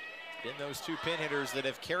today. Been those 2 pin hitters that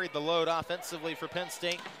have carried the load offensively for Penn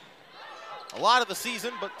State a lot of the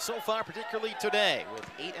season, but so far, particularly today, with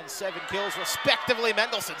 8 and 7 kills respectively.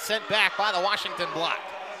 Mendelson sent back by the Washington block.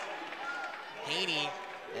 Haney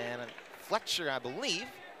and Fletcher, I believe.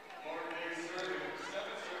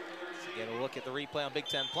 Let's get a look at the replay on Big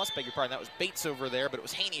Ten Plus. Beg your pardon, that was Bates over there, but it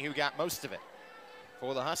was Haney who got most of it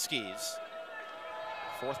for the Huskies.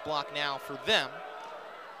 4th block now for them.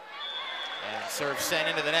 And serve sent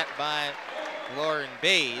into the net by Lauren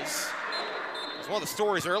Bays. It was one of the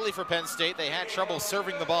stories early for Penn State. They had trouble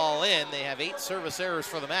serving the ball in. They have 8 service errors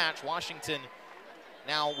for the match. Washington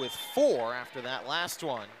now with 4 after that last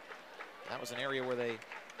one. That was an area where they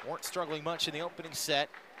weren't struggling much in the opening set.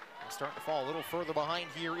 They're starting to fall a little further behind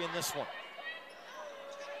here in this one.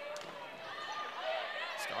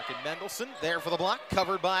 Stark and Mendelson there for the block,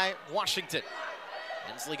 covered by Washington.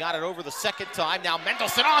 Hensley got it over the second time. Now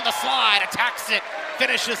Mendelson on the slide, attacks it,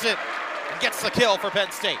 finishes it, and gets the kill for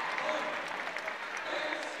Penn State.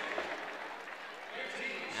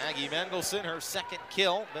 Maggie Mendelson, her 2nd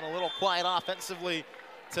kill. Been a little quiet offensively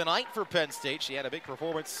tonight for Penn State. She had a big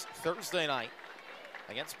performance Thursday night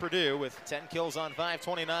against Purdue with 10 kills on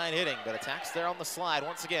 529 hitting, but attacks there on the slide.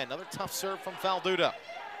 Once again, another tough serve from Falduda.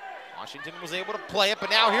 Washington was able to play it, but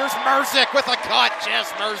now here's Merzick with a cut.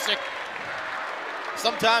 Jess Merzick.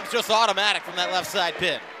 Sometimes just automatic from that left side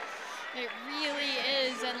pin. It really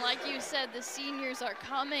is, and like you said, the seniors are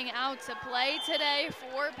coming out to play today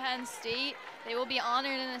for Penn State. They will be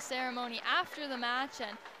honored in a ceremony after the match,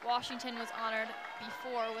 and Washington was honored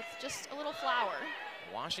before with just a little flower.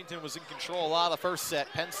 Washington was in control a lot of the first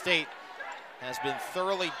set. Penn State has been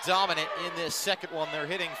thoroughly dominant in this second one. They're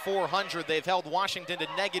hitting .400. They've held Washington to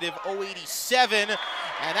negative .087,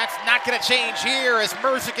 and that's not going to change here as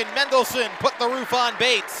Merzick and Mendelson put the roof on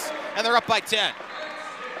Bates, and they're up by 10.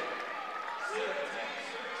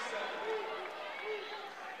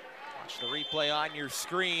 Watch the replay on your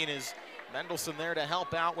screen. Is Mendelson there to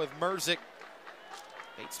help out with Merzick.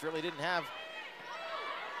 Bates really didn't have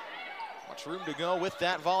much room to go with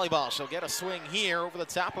that volleyball. She'll get a swing here over the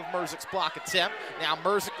top of Merzick's block attempt. Now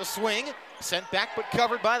Merzick the swing, sent back but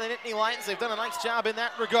covered by the Nittany Lions. They've done a nice job in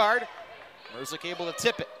that regard. Merzick able to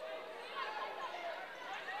tip it.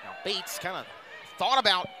 Now Bates kind of thought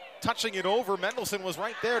about touching it over. Mendelson was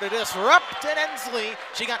right there to disrupt, and Hensley,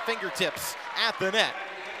 she got fingertips at the net.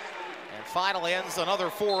 And finally ends another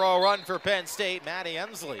 4-0 run for Penn State. Maddie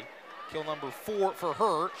Hensley, kill number 4 for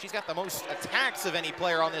her. She's got the most attacks of any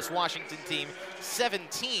player on this Washington team,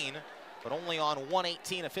 17, but only on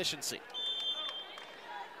 118 efficiency.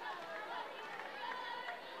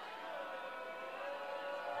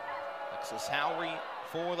 Alexis Howry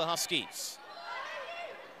for the Huskies.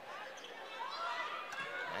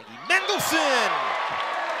 Maggie Mendelson.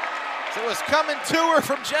 So it was coming to her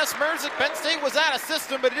from Jess Merzick. Penn State was out of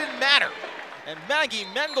system, but it didn't matter. And Maggie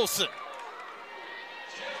Mendelson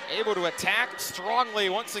able to attack strongly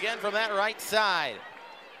once again from that right side.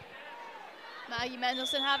 Maggie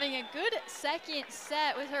Mendelson having a good second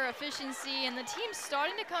set with her efficiency, and the team's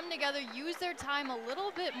starting to come together, use their time a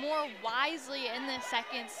little bit more wisely in the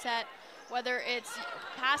second set, whether it's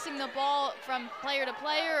passing the ball from player to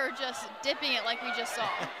player or just dipping it like we just saw.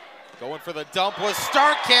 Going for the dump was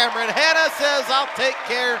Stark. Cameron Hanna says, I'll take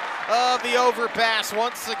care of the overpass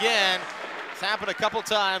once again. It's happened a couple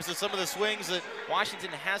times with some of the swings that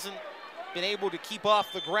Washington hasn't been able to keep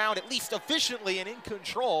off the ground, at least efficiently and in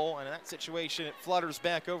control. And in that situation, it flutters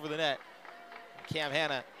back over the net. Cam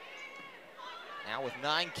Hanna now with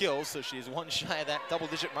 9 kills, so she's one shy of that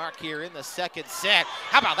double-digit mark here in the second set.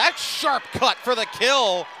 How about that sharp cut for the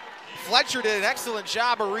kill? Fletcher did an excellent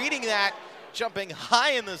job of reading that, jumping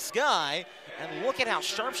high in the sky. And look at how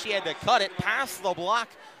sharp she had to cut it past the block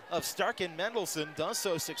of Stark, and Mendelson does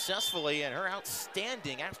so successfully, and her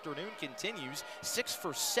outstanding afternoon continues. 6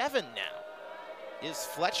 for 7 now is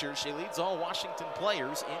Fletcher. She leads all Washington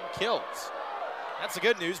players in kills. That's the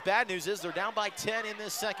good news. Bad news is they're down by 10 in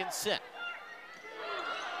this second set.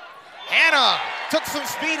 Hanna took some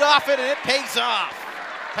speed off it, and it pays off.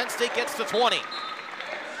 Penn State gets to 20.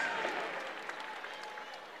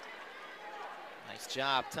 Nice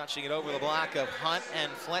job touching it over the block of Hunt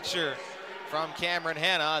and Fletcher from Cameron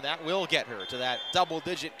Hanna. That will get her to that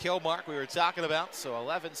double-digit kill mark we were talking about. So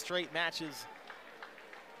 11 straight matches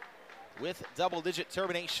with double-digit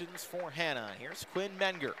terminations for Hanna. Here's Quinn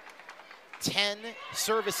Menger. 10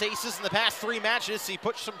 service aces in the past 3 matches. He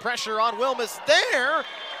put some pressure on Wilmus there.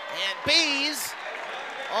 And Bays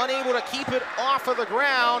unable to keep it off of the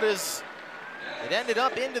ground as it ended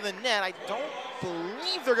up into the net. I don't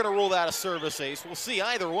believe they're going to rule that a service ace. We'll see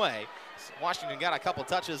either way. Washington got a couple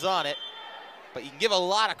touches on it. But you can give a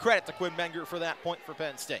lot of credit to Quinn Menger for that point for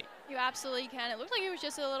Penn State. You absolutely can. It looked like it was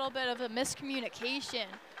just a little bit of a miscommunication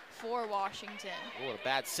for Washington. Oh, a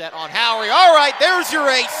bad set on Howry. All right, there's your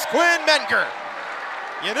ace, Quinn Menger.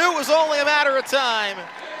 You knew it was only a matter of time.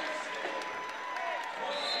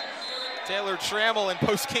 Taylor Trammell in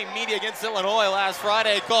post-game media against Illinois last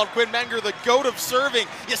Friday called Quinn Menger the GOAT of serving.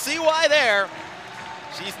 You see why there.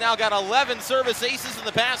 She's now got 11 service aces in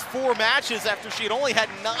the past 4 matches after she had only had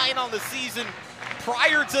 9 on the season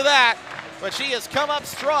prior to that. But she has come up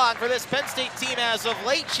strong for this Penn State team as of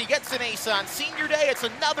late. She gets an ace on senior day. It's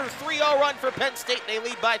another 3-0 run for Penn State. They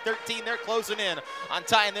lead by 13. They're closing in on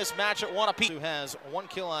tying this match at 1 apiece. Who has 1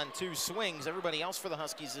 kill on 2 swings. Everybody else for the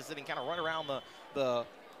Huskies is sitting kind of right around the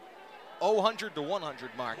 0-100 to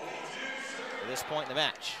 100 mark at this point in the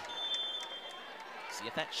match. See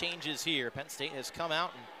if that changes here. Penn State has come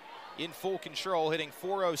out and in full control, hitting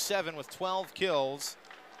 .407 with 12 kills.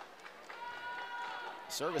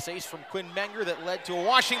 Service ace from Quinn Menger that led to a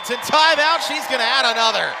Washington timeout. She's going to add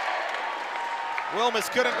another.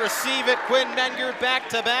 Wilmus couldn't receive it. Quinn Menger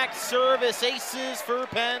back-to-back service aces for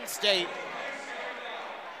Penn State.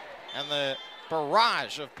 And the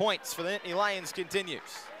barrage of points for the Nittany Lions continues.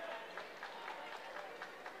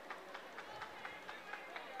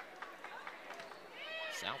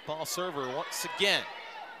 Southpaw server once again.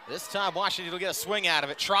 This time Washington will get a swing out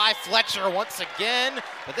of it. Try Fletcher once again,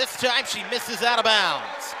 but this time she misses out of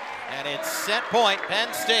bounds. And it's set point,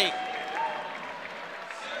 Penn State.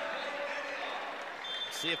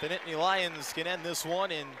 See if the Nittany Lions can end this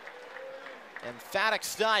one in emphatic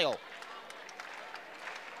style.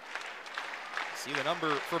 See the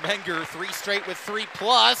number for Menger, 3 straight with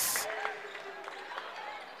 3+.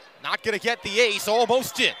 Not gonna get the ace,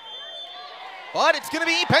 almost did. But it's going to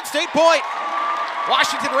be Penn State point.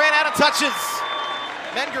 Washington ran out of touches.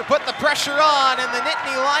 Menger put the pressure on, and the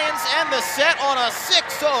Nittany Lions end the set on a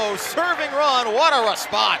 6-0 serving run. What a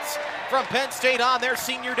response from Penn State on their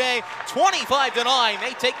senior day. 25-9.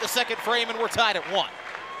 They take the second frame, and we're tied at 1.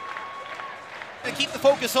 To keep the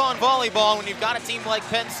focus on volleyball when you've got a team like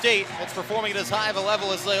Penn State that's performing at as high of a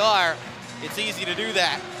level as they are, it's easy to do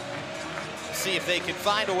that. See if they can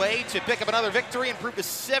find a way to pick up another victory and improve to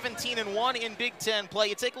 17-1 in Big Ten play.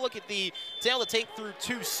 You take a look at the tail of the tape through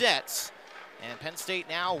 2 sets. And Penn State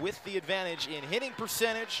now with the advantage in hitting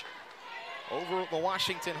percentage over the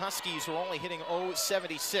Washington Huskies, who are only hitting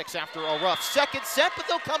 .076 after a rough second set, but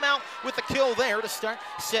they'll come out with a kill there to start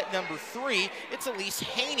set number 3. It's Elise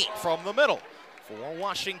Haney from the middle for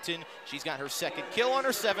Washington. She's got her second kill on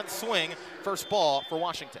her 7th swing. First ball for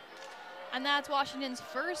Washington. and that's Washington's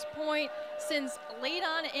first point since late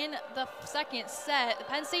on in the second set.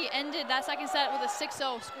 Penn State ended that second set with a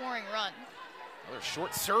 6-0 scoring run. Another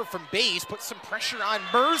short serve from Bays, puts some pressure on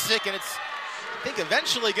Merzick, and it's, I think,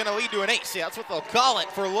 eventually going to lead to an ace. Yeah, that's what they'll call it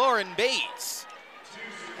for Lauren Bays.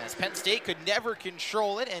 As Penn State could never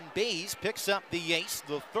control it, and Bays picks up the ace,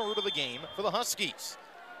 the third of the game for the Huskies.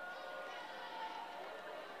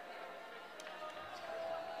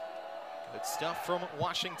 Good stuff from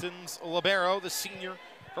Washington's libero, the senior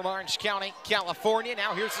from Orange County, California.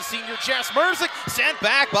 Now here's the senior Jess Merzick, sent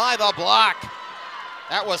back by the block.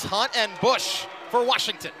 That was Hunt and Bush for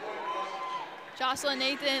Washington. Jocelyn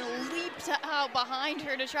Nathan leaped out behind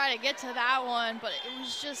her to try to get to that one, but it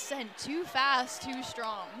was just sent too fast, too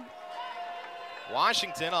strong.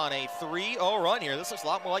 Washington on a 3-0 run here. This looks a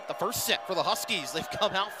lot more like the first set for the Huskies. They've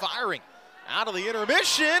come out firing out of the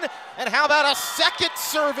intermission. And how about a second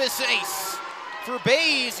service ace for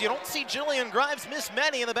Bays? You don't see Jillian Grimes miss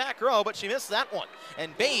many in the back row, but she missed that one.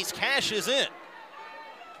 And Bays cashes in.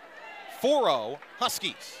 4-0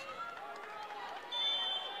 Huskies.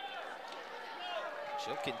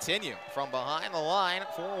 She'll continue from behind the line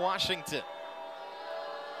for Washington.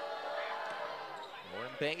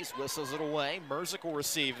 Lauren Bays whistles it away. Merzick will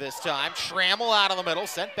receive this time. Trammell out of the middle,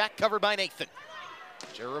 sent back, covered by Nathan.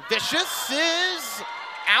 Jaravicius is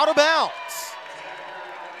out of bounds.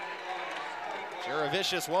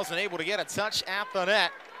 Jaravicius wasn't able to get a touch at the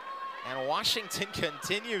net, and Washington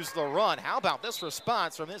continues the run. How about this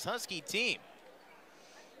response from this Husky team?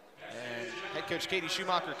 And head coach Katie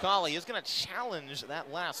Schumacher-Colley is going to challenge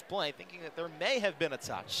that last play, thinking that there may have been a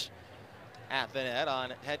touch at the net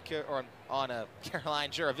on Caroline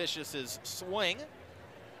Jaravicius's swing.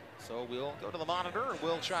 So we'll go to the monitor and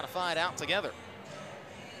we'll try to find out together.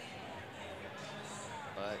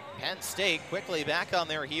 But Penn State quickly back on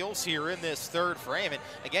their heels here in this third frame. And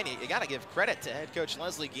again, you got to give credit to head coach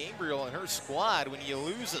Leslie Gabriel and her squad when you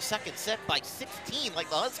lose a second set by 16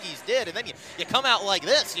 like the Huskies did. And then you come out like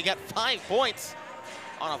this. You got 5 points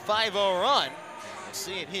on a 5-0 run. We'll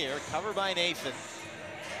see it here, covered by Nathan.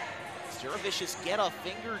 Does Jaravicius get a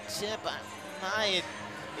fingertip? My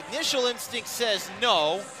initial instinct says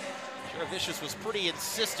no. Jaravicius was pretty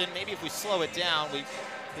insistent. Maybe if we slow it down, we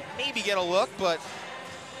could maybe get a look, but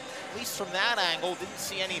at least from that angle, didn't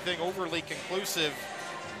see anything overly conclusive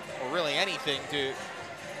or really anything to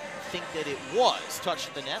think that it was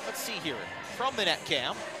touching the net. Let's see here from the net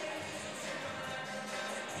cam.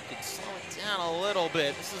 We can slow it down a little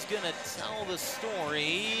bit. This is going to tell the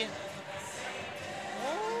story.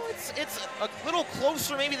 Oh, it's a little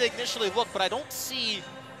closer maybe than initially looked, but I don't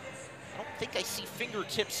think I see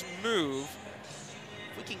fingertips move.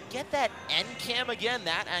 If we can get that end cam again,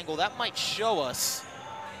 that angle, that might show us.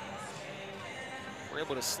 We're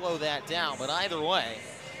able to slow that down, but either way,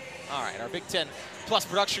 all right, our Big Ten Plus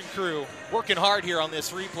production crew working hard here on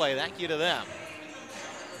this replay. Thank you to them.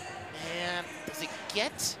 And does it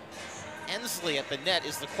get Ensley at the net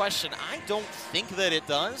is the question. I don't think that it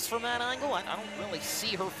does from that angle. I don't really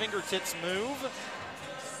see her fingertips move.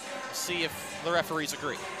 We'll see if the referees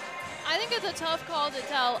agree. I think it's a tough call to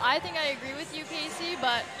tell. I think I agree with you, Casey,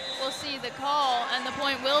 but we'll see the call, and the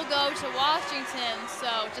point will go to Washington, so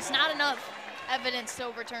just not enough evidence to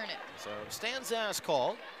overturn it. So stands as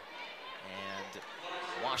called, and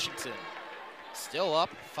Washington still up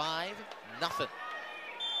 5-0.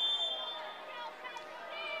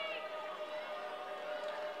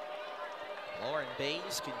 Lauren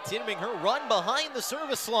Bays continuing her run behind the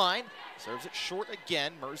service line. Serves it short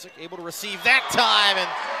again. Merzick able to receive that time, and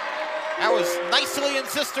that was nicely in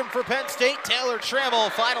system for Penn State. Taylor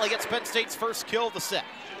Trammell finally gets Penn State's first kill of the set.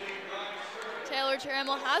 Taylor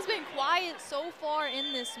Trammell has been quiet so far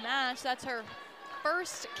in this match. That's her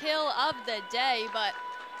first kill of the day, but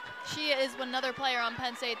she is another player on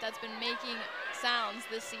Penn State that's been making sounds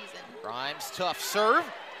this season. Grimes, tough serve.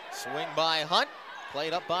 Swing by Hunt.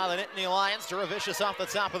 Played up by the Nittany Lions. Jaravicius off the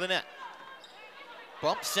top of the net.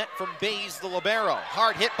 Bump set from Bays, the libero.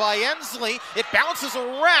 Hard hit by Ensley. It bounces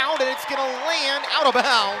around, and it's going to land out of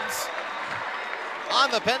bounds on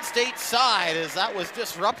the Penn State side, as that was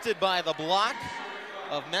disrupted by the block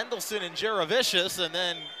of Mendelson and Jaravicius, and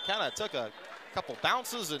then kind of took a couple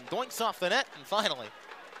bounces and doinks off the net, and finally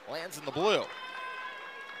lands in the blue.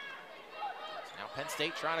 Now Penn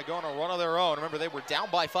State trying to go on a run of their own. Remember, they were down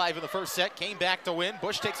by 5 in the first set, came back to win.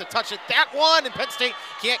 Bush takes a touch at that one, and Penn State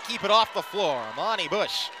can't keep it off the floor. Amani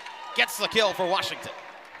Bush gets the kill for Washington.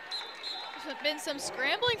 There's been some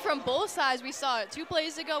scrambling from both sides. We saw it 2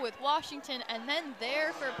 plays ago with Washington, and then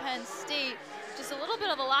there for Penn State. just a little bit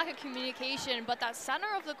of a lack of communication, but that center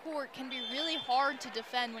of the court can be really hard to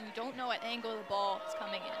defend when you don't know what angle the ball is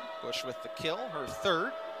coming in. Bush with the kill, her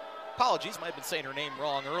third. Apologies, might have been saying her name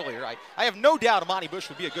wrong earlier. I have no doubt Amani Bush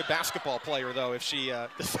would be a good basketball player, though, if she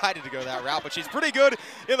decided to go that route. But she's pretty good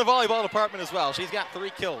in the volleyball department as well. She's got 3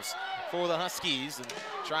 kills for the Huskies and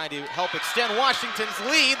trying to help extend Washington's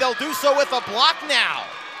lead. They'll do so with a block now.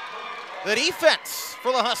 The defense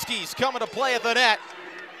for the Huskies coming to play at the net.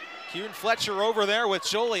 Kuhn Fletcher over there with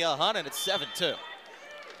Julia Hunt, and it's 7-2.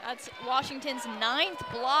 That's Washington's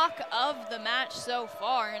 9th block of the match so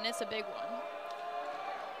far, and it's a big one.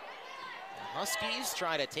 Huskies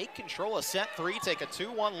try to take control of set 3, take a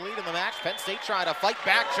 2-1 lead in the match. Penn State trying to fight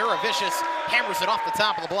back. Juravicious hammers it off the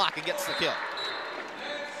top of the block and gets the kill.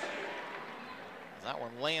 That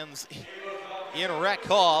one lands in rec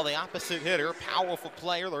hall. The opposite hitter, powerful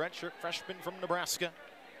player, the redshirt freshman from Nebraska.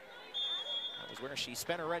 That was where she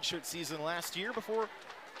spent her redshirt season last year before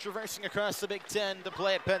traversing across the Big Ten to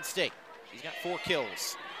play at Penn State. She's got 4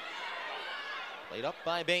 kills. Played up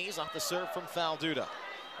by Bays off the serve from Falduda.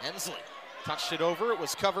 Ensley touched it over. It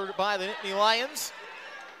was covered by the Nittany Lions.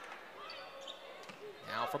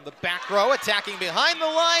 Now from the back row, attacking behind the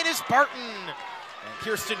line is Barton. And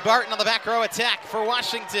Kirsten Barton on the back row attack for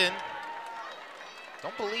Washington.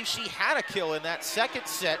 Don't believe she had a kill in that second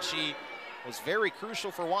set. She was very crucial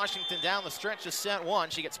for Washington down the stretch of set 1.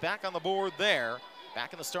 She gets back on the board there.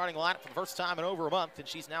 Back in the starting lineup for the first time in over a month, and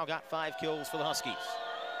she's now got 5 kills for the Huskies.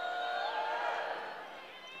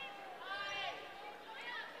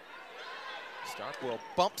 Stark will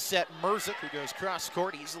bump set Merzick, who goes cross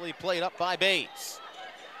court, easily played up by Bays.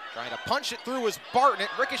 Trying to punch it through is Barton. It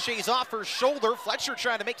ricochets off her shoulder. Fletcher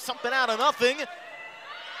trying to make something out of nothing.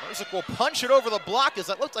 Merzick will punch it over the block as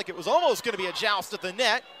it looked like it was almost going to be a joust at the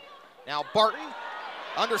net. Now Barton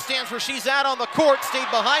understands where she's at on the court, stayed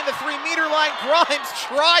behind the 3-meter line. Grimes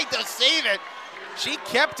tried to save it. She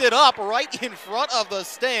kept it up right in front of the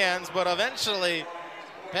stands, but eventually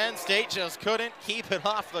Penn State just couldn't keep it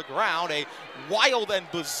off the ground. A wild and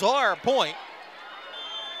bizarre point.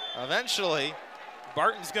 Eventually,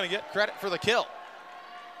 Barton's going to get credit for the kill.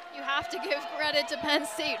 You have to give credit to Penn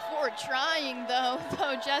State for trying, though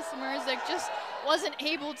Jess Merzick just wasn't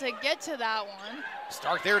able to get to that one.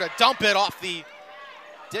 Stark there to dump it off the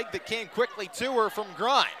dig that came quickly to her from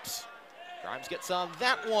Grimes. Grimes gets on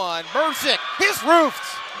that one. Merzick is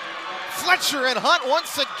roofed. Fletcher and Hunt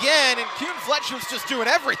once again, and Kuhn Fletcher's just doing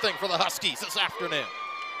everything for the Huskies this afternoon.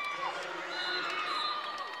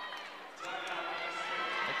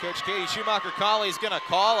 Head coach Katie Schumacher-Colley is going to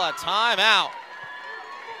call a timeout.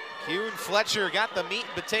 Kuhn Fletcher got the meat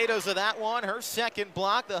and potatoes of that one. Her second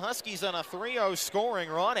block. The Huskies on a 3-0 scoring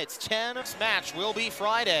run. It's 10. This match will be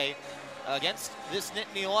Friday against this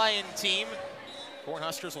Nittany Lion team.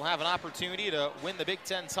 Cornhuskers will have an opportunity to win the Big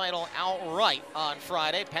Ten title outright on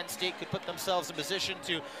Friday. Penn State could put themselves in position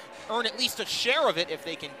to earn at least a share of it if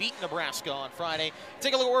they can beat Nebraska on Friday.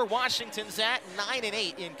 Take a look at where Washington's at,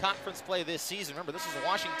 9-8 in conference play this season. Remember, this is a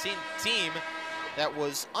Washington team that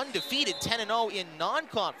was undefeated, 10-0 in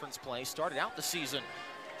non-conference play. Started out the season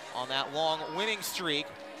on that long winning streak.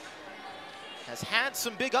 Has had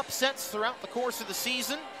some big upsets throughout the course of the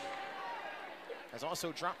season. Has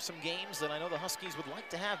also dropped some games that I know the Huskies would like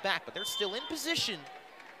to have back, but they're still in position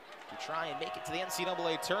to try and make it to the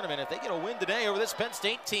NCAA tournament. If they get a win today over this Penn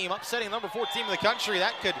State team, upsetting the number 4 team in the country,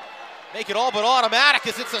 that could make it all but automatic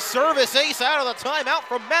as it's a service ace out of the timeout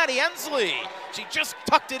from Maddie Ensley. She just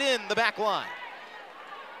tucked it in the back line.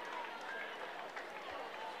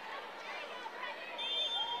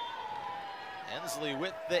 Ensley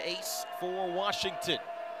with the ace for Washington.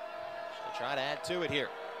 She'll try to add to it here.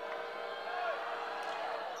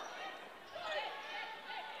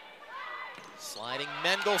 Sliding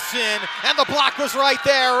Mendelson, and the block was right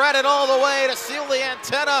there. Read it all the way to seal the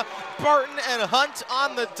antenna. Barton and Hunt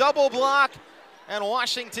on the double block, and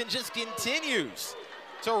Washington just continues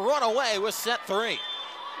to run away with set 3.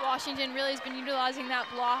 Washington really has been utilizing that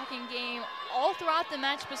blocking game all throughout the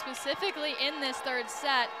match, but specifically in this third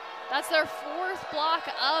set. That's their 4th block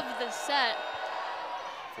of the set.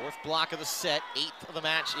 4th block of the set, 8th of the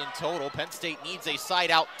match in total. Penn State needs a side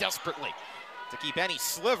out desperately to keep any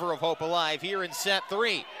sliver of hope alive here in set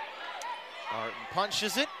 3. Barton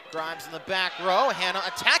punches it. Grimes in the back row. Hannah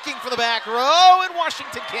attacking for the back row, and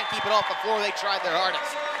Washington can't keep it off the floor. They tried their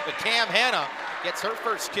hardest. But Cam Hannah gets her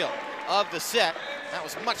first kill of the set. That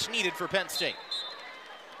was much needed for Penn State.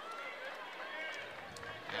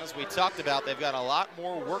 As we talked about, they've got a lot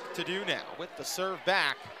more work to do now with the serve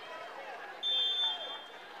back.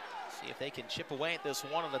 See if they can chip away at this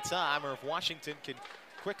one at a time, or if Washington can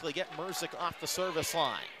quickly get Merzick off the service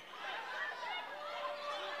line.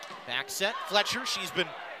 Back set, Fletcher, she's been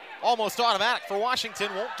almost automatic for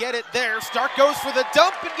Washington, won't get it there. Stark goes for the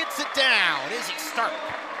dump and gets it down. Izzy Stark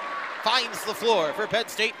finds the floor for Penn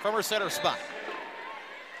State from her center spot.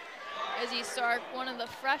 Izzy Stark, one of the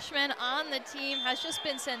freshmen on the team, has just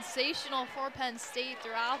been sensational for Penn State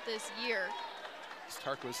throughout this year.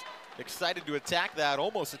 Stark was excited to attack that,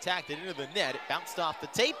 almost attacked it into the net. It bounced off the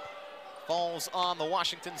tape, falls on the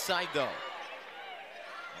Washington side though.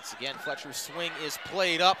 Once again, Fletcher's swing is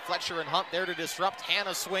played up. Fletcher and Hunt there to disrupt.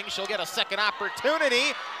 Hannah swing, she'll get a second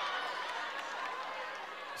opportunity.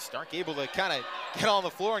 Stark able to kind of get on the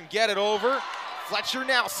floor and get it over. Fletcher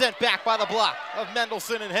now sent back by the block of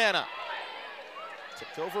Mendelson and Hannah.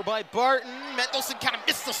 Tipped over by Barton. Mendelson kind of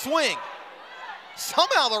missed the swing.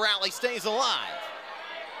 Somehow the rally stays alive.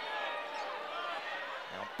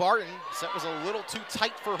 Now Barton, set was a little too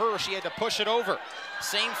tight for her. She had to push it over.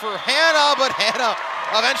 Same for Hannah, but Hannah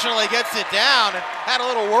eventually gets it down and had a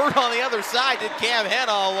little word on the other side. Did Cam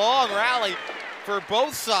Hannah, a long rally for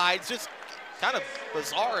both sides. Just kind of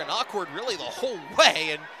bizarre and awkward really the whole way.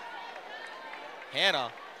 And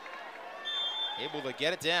Hannah able to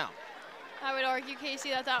get it down. I would argue, Casey,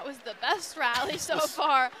 that that was the best rally so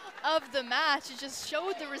far of the match. It just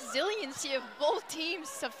showed the resiliency of both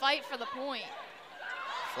teams to fight for the point.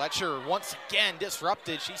 Fletcher once again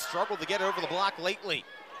disrupted. She struggled to get over the block lately.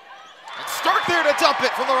 And Stark there to dump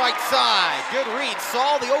it from the right side. Good read,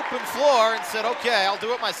 saw the open floor and said, okay, I'll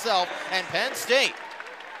do it myself. And Penn State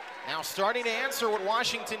now starting to answer what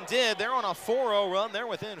Washington did. They're on a 4-0 run. They're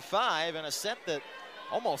within 5 in a set that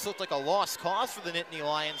almost looked like a lost cause for the Nittany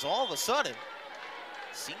Lions. All of a sudden,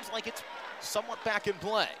 seems like it's somewhat back in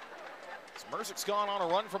play. Merzik's gone on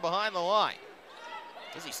a run from behind the line.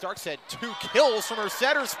 Izzy Starks had 2 kills from her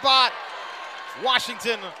setter spot.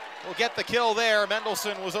 Washington will get the kill there.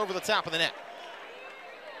 Mendelson was over the top of the net.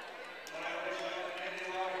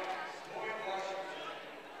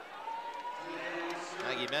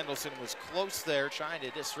 Maggie Mendelson was close there, trying to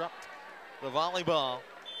disrupt the volleyball,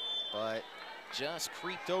 but just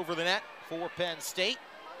creeped over the net for Penn State.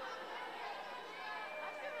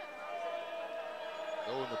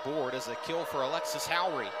 Going the board as a kill for Alexis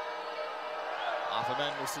Howry off of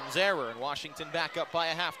Mendelson's error, and Washington back up by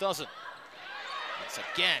a half dozen. Once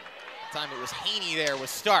again, that time it was Haney there with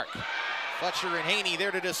Stark. Fletcher and Haney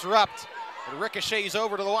there to disrupt. It ricochets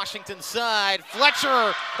over to the Washington side.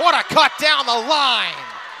 Fletcher, what a cut down the line.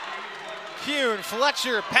 Kuhn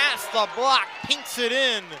Fletcher past the block, pinks it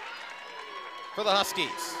in for the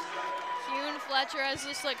Huskies. Kuhn Fletcher has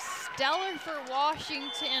just looked stellar for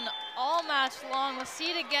Washington all match long. We'll see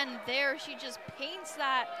it again there. She just paints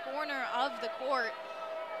that corner of the court.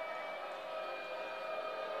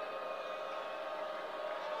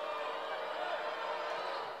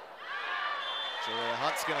 Julia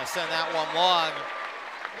Hunt's gonna send that one long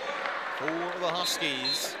for the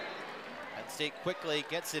Huskies. Penn State quickly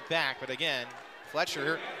gets it back, but again,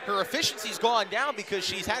 Fletcher, her efficiency's gone down because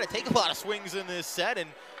she's had to take a lot of swings in this set, and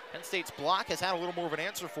Penn State's block has had a little more of an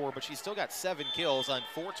answer for her, but she's still got 7 kills on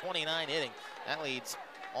 429 hitting. That leads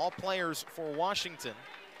all players for Washington.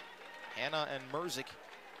 Hannah and Merzik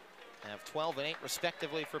have 12 and 8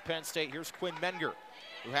 respectively for Penn State. Here's Quinn Menger,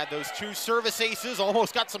 who had those 2 service aces,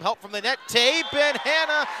 almost got some help from the net tape, and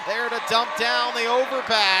Hannah there to dump down the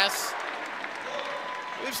overpass.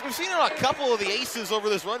 We've seen a couple of the aces over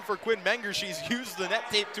this run for Quinn Menger. She's used the net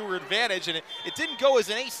tape to her advantage, and it didn't go as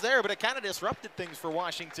an ace there, but it kind of disrupted things for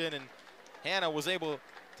Washington, and Hannah was able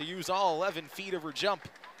to use all 11 feet of her jump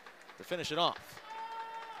to finish it off.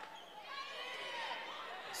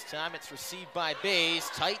 This time it's received by Bays,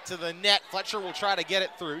 tight to the net. Fletcher will try to get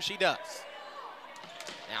it through. She does.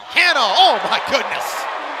 Now Hannah, oh my goodness.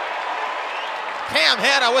 Cam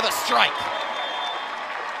Hannah with a strike.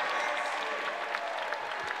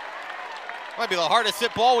 Might be the hardest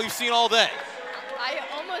hit ball we've seen all day.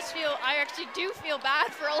 I actually do feel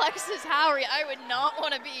bad for Alexis Howry. I would not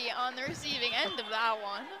want to be on the receiving end of that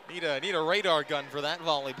one. Need a radar gun for that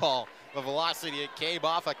volleyball. The velocity it came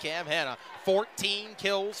off of Cam Hannah. 14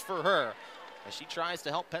 kills for her. As she tries to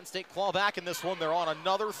help Penn State claw back in this one, they're on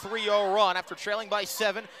another 3-0 run. After trailing by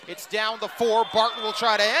 7, it's down to 4. Barton will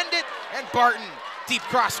try to end it, and Barton, deep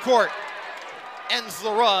cross court, ends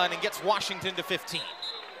the run and gets Washington to 15.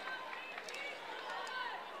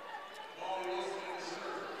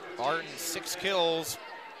 Barton, 6 kills,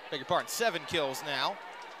 beg your pardon, 7 kills now.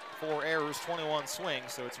 4 errors, 21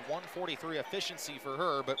 swings, so it's 143 efficiency for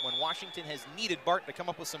her, but when Washington has needed Barton to come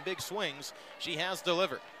up with some big swings, she has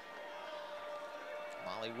delivered.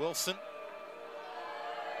 Molly Wilson,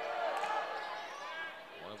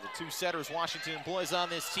 one of the 2 setters Washington employs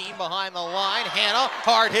on this team behind the line. Hannah,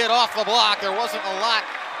 hard hit off the block. There wasn't a lot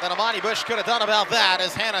that Amani Bush could have done about that,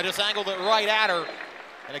 as Hannah just angled it right at her,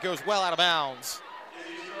 and it goes well out of bounds.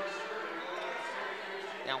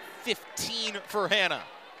 Now 15 for Hannah,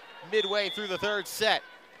 midway through the third set.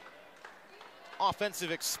 Offensive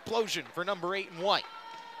explosion for number 8 in white.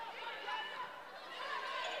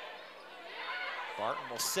 Barton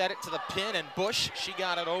will set it to the pin, and Bush, she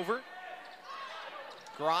got it over.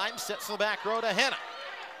 Grimes sets the back row to Hannah.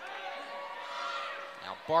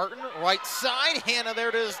 Now Barton, right side, Hannah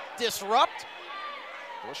there to disrupt.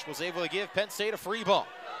 Bush was able to give Penn State a free ball.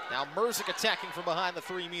 Now Merzick attacking from behind the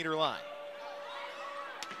 3-meter line.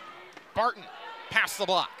 Barton past the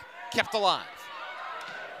block, kept alive.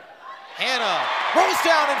 Hannah rolls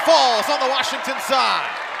down and falls on the Washington side.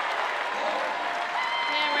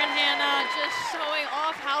 Cameron Hannah just showing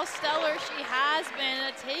off how stellar she has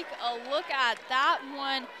been. Take a look at that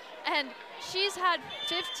one. And she's had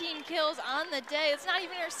 15 kills on the day. It's not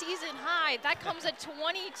even her season high. That comes at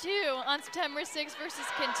 22 on September 6th versus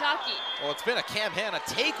Kentucky. Well, it's been a Cam Hannah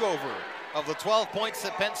takeover of the 12 points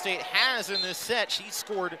that Penn State has in this set. She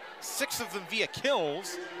scored 6 of them via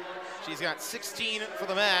kills. She's got 16 for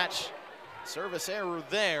the match. Service error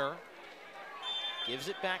there. Gives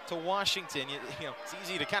it back to Washington. You know, it's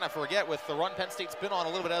easy to kind of forget with the run Penn State's been on a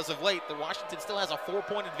little bit as of late that Washington still has a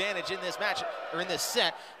 4-point advantage in this match, or in this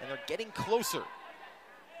set, and they're getting closer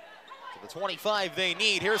to the 25 they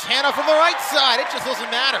need. Here's Hannah from the right side. It just doesn't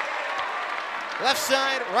matter. Left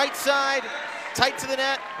side, right side, tight to the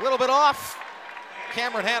net, a little bit off.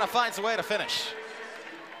 Cameron Hannah finds a way to finish.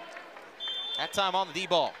 That time on the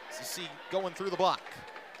D-ball. As you see, going through the block.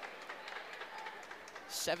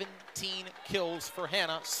 17 kills for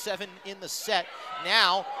Hannah, 7 in the set.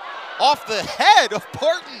 Now, off the head of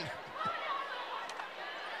Barton.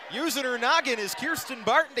 Using her noggin is Kirsten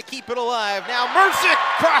Barton to keep it alive. Now Merzick,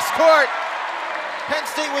 cross court. Penn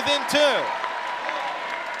State within 2.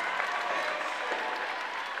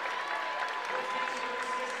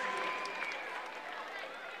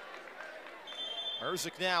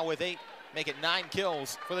 Merzick now with 8, make it 9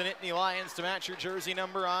 kills for the Nittany Lions to match her jersey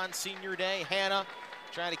number on senior day. Hannah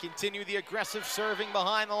trying to continue the aggressive serving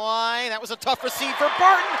behind the line. That was a tough receive for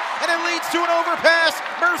Barton, and it leads to an overpass.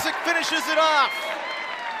 Merzick finishes it off.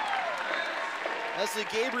 Leslie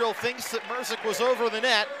Gabriel thinks that Merzick was over the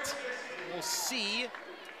net. We'll see.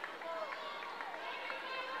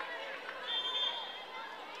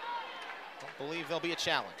 Don't believe there'll be a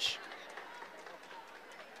challenge.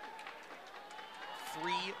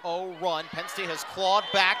 3-0 run. Penn State has clawed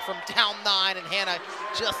back from down 9, and Hannah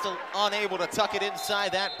just unable to tuck it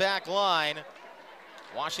inside that back line.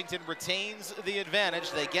 Washington retains the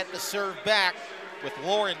advantage. They get the serve back with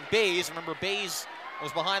Lauren Bays. Remember, Bays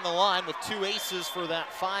was behind the line with 2 aces for that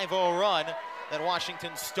 5-0 run that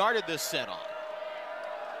Washington started this set on.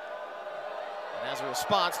 And as a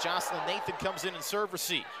response, Jocelyn Nathan comes in and serve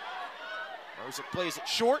receive. Merzick plays it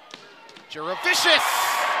short.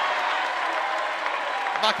 Juravicius!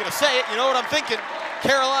 I'm not going to say it, you know what I'm thinking.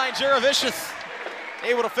 Caroline Juravicius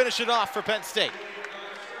able to finish it off for Penn State.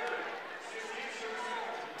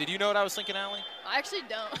 Did you know what I was thinking, Allie? I actually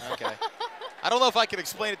don't. Okay. I don't know if I can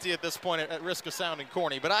explain it to you at this point at risk of sounding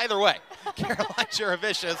corny, but either way, Caroline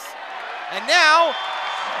Juravicius. And now,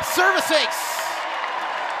 service ace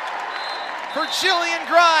for Jillian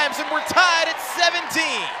Grimes, and we're tied at 17.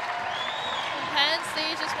 Penn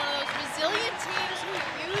State is just one of those resilient teams who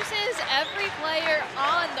uses every player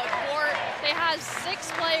on the court. They have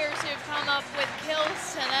 6 players who have come up with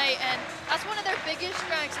kills tonight, and that's one of their biggest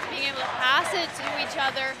strengths, is being able to pass it to each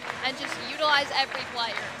other and just utilize every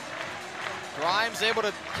player. Grimes able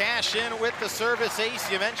to cash in with the service ace.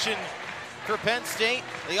 You mentioned for Penn State,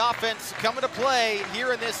 the offense coming to play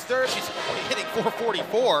here in this third. She's hitting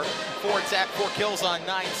 .444, 4 kills on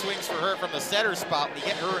 9 swings for her from the setter spot. When you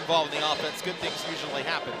get her involved in the offense, good things usually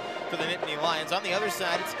happen for the Nittany Lions. On the other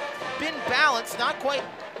side, it's been balanced, not quite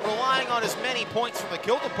relying on as many points from the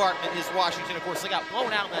kill department as Washington. Of course, they got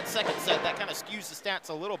blown out in that second set. That kind of skews the stats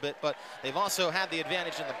a little bit, but they've also had the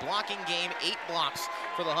advantage in the blocking game. 8 blocks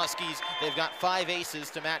for the Huskies. They've got 5 aces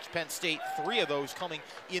to match Penn State. 3 of those coming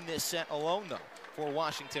in this set alone, though. For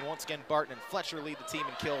Washington, once again, Barton and Fletcher lead the team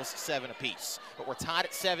in kills, 7 apiece. But we're tied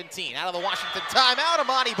at 17. Out of the Washington timeout,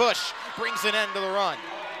 Amani Bush brings an end to the run.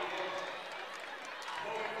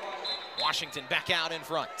 Washington back out in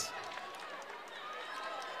front.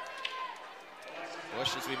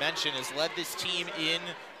 Bush, as we mentioned, has led this team in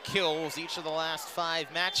kills each of the last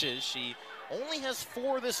 5 matches. She only has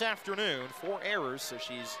 4 this afternoon, 4 errors, so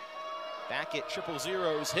she's back at triple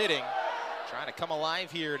zeros hitting. Trying to come alive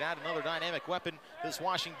here and add another dynamic weapon. This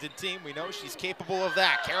Washington team, we know she's capable of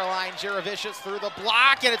that. Caroline Juravicius through the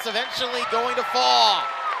block, and it's eventually going to fall.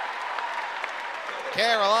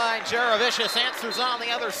 Caroline Jaravicious answers on the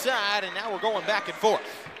other side, and now we're going back and forth.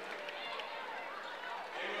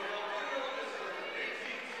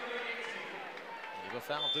 A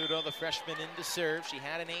foul due to the freshman in to serve. She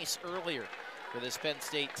had an ace earlier for this Penn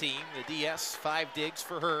State team. The DS, 5 digs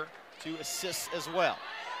for her, 2 assists as well.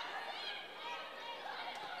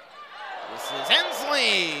 This is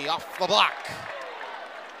Ensley off the block.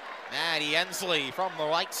 Maddie Ensley from the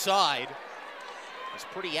right side was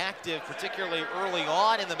pretty active, particularly early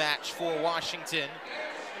on in the match for Washington.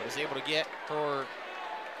 But was able to get her,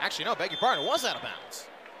 actually no, beg your pardon, it was out of bounds.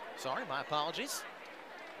 Sorry, my apologies.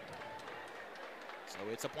 So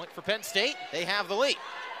it's a point for Penn State. They have the lead.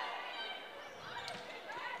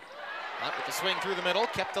 Up with the swing through the middle,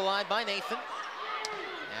 kept alive by Nathan.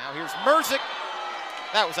 Now here's Merzick.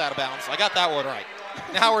 That was out of bounds. I got that one right.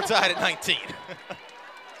 Now we're tied at 19.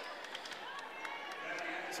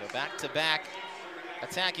 So back-to-back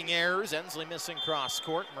attacking errors. Ensley missing cross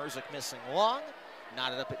court. Merzick missing long.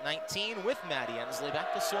 Knotted up at 19 with Maddie Ensley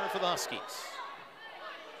back to serve for the Huskies.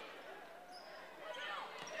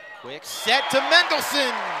 Quick set to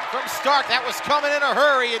Mendelson from Stark. That was coming in a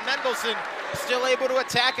hurry, and Mendelson still able to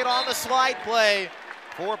attack it on the slide play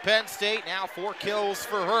for Penn State. Now 4 kills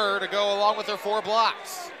for her to go along with her 4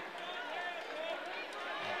 blocks.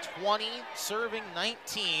 And 20 serving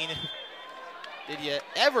 19. Did you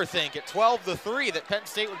ever think at 12-3 that Penn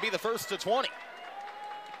State would be the first to 20?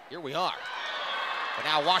 Here we are. But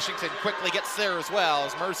now Washington quickly gets there as well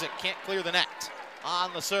as Merzick can't clear the net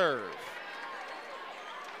on the serve.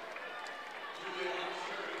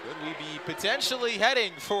 Could we be potentially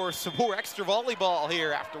heading for some more extra volleyball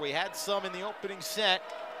here after we had some in the opening set?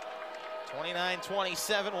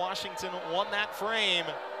 29-27, Washington won that frame.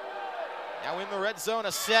 Now in the red zone,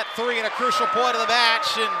 a set 3 and a crucial point of the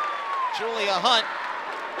match, and Julia Hunt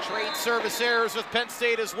trades service errors with Penn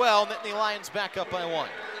State as well. Nittany Lions back up by 1.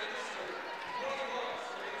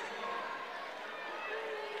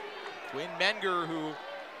 Quinn Menger, who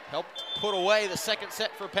helped put away the second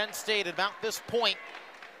set for Penn State at about this point.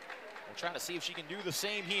 We'll try to see if she can do the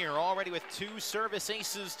same here. Already with 2 service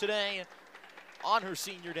aces today on her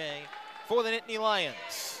senior day for the Nittany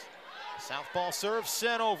Lions. Southpaw serve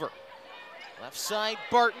sent over. Left side,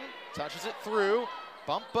 Barton touches it through.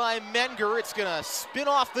 Bumped by Menger. It's going to spin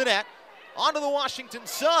off the net onto the Washington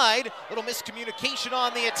side. Little miscommunication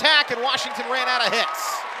on the attack, and Washington ran out of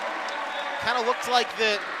hits. Kind of looked like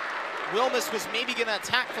the Wilmus was maybe going to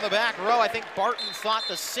attack from the back row. I think Barton thought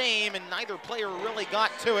the same, and neither player really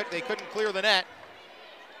got to it. They couldn't clear the net.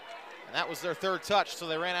 And that was their 3rd touch, so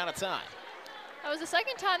they ran out of time. That was the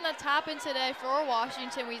second time that's happened today for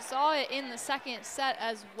Washington. We saw it in the second set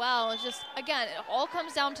as well. It's just, again, it all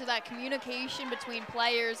comes down to that communication between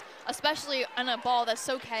players, especially on a ball that's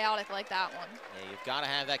so chaotic like that one. Yeah, you've got to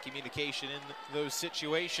have that communication in those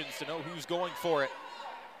situations to know who's going for it.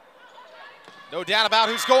 No doubt about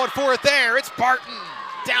who's going for it there. It's Barton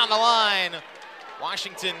down the line.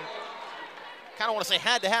 Washington, kind of want to say,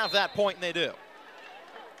 had to have that point, and they do.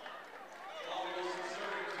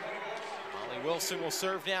 Molly Wilson will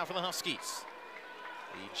serve now for the Huskies.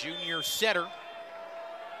 The junior setter,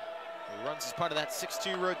 who runs as part of that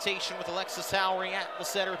 6-2 rotation with Alexis Howry at the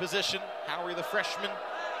setter position. Howry, the freshman.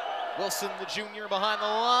 Wilson, the junior, behind the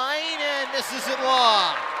line, and misses it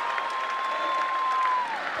long.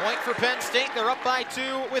 Point for Penn State. They're up by 2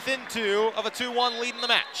 within 2 of a 2-1 lead in the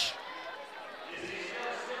match.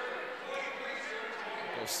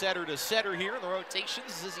 Go setter to setter here in the rotations.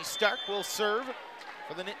 Zizzy Stark will serve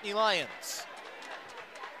for the Nittany Lions.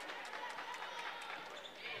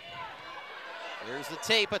 Here's the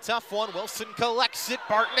tape, a tough one. Wilson collects it.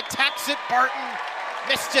 Barton attacks it. Barton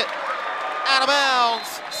missed it. Out of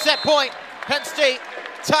bounds. Set point. Penn State.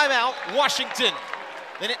 Timeout. Washington.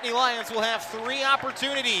 The Nittany Lions will have 3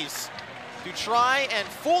 opportunities to try and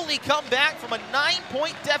fully come back from a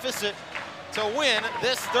 9-point deficit to win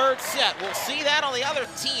this 3rd set. We'll see that on the other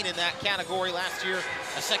team in that category. Last year,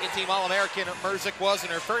 a second-team All-American Merzick was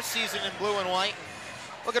in her first season in blue and white.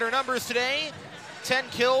 Look at her numbers today. 10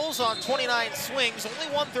 kills on 29 swings, only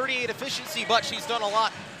 138 efficiency, but she's done a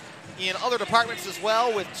lot in other departments as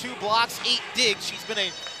well with 2 blocks, 8 digs. She's been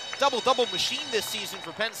a double-double machine this season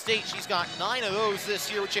for Penn State. She's got 9 of those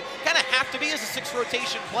this year, which you kind of have to be as a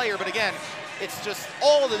 6-rotation player. But again, it's just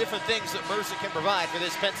all the different things that Merzick can provide for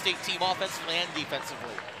this Penn State team offensively and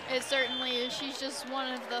defensively. It certainly is. She's just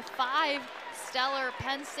one of the 5 stellar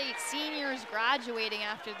Penn State seniors graduating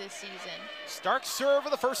after this season. Stark serve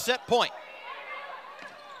for the first set point.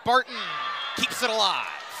 Barton keeps it alive.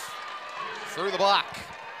 Through the block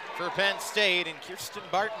for Penn State, and Kirsten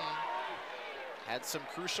Barton Had some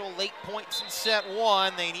crucial late points in set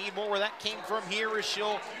one. They need more where that came from here, as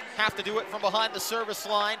she'll have to do it from behind the service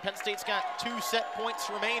line. Penn State's got 2 set points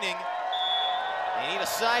remaining. They need a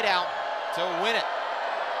side out to win it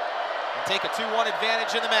and take a 2-1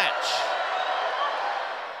 advantage in the match.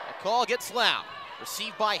 The call gets loud.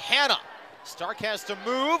 Received by Hannah. Stark has to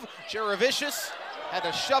move. Jaravicious had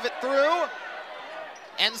to shove it through.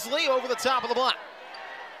 Ensley over the top of the block.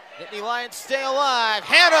 Nittany Lions stay alive.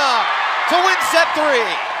 Hannah to win set 3.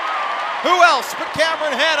 Who else but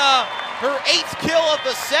Cameron Hannah? Her 8th kill of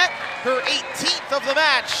the set, her 18th of the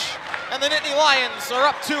match. And the Nittany Lions are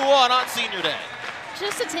up 2-1 on senior day.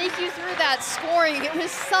 Just to take you through that scoring, it was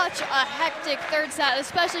such a hectic third set,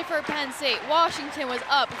 especially for Penn State. Washington was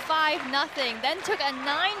up 5-0, then took a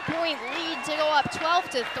 9-point lead to go up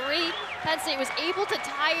 12-3. Penn State was able to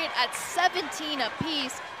tie it at 17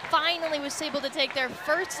 apiece. Finally was able to take their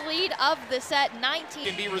first lead of the set, 19.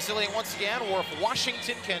 Can be resilient once again, or if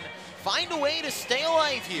Washington can find a way to stay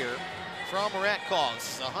alive here from red calls.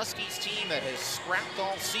 This is a Huskies team that has scrapped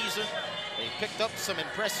all season. They picked up some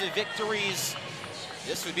impressive victories.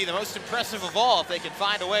 This would be the most impressive of all if they can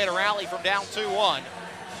find a way to rally from down 2-1.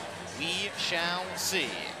 We shall see.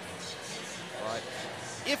 But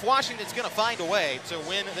if Washington's going to find a way to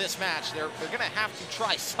win this match, they're going to have to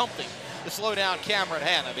try something to slow down Cameron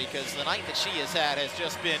Hannah, because the night that she has had has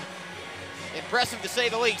just been impressive to say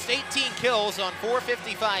the least. 18 kills on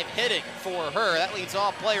 455 hitting for her. That leads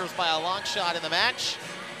all players by a long shot in the match.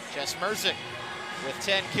 Jess Merzick with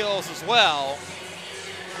 10 kills as well.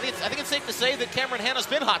 I think it's safe to say that Cameron Hannah's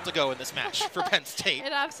been hot to go in this match for Penn State.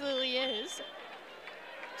 It absolutely is.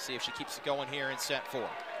 See if she keeps it going here in set 4.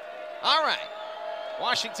 All right.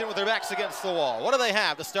 Washington with their backs against the wall. What do they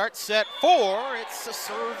have to start set 4? It's a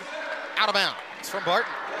serve out of bounds from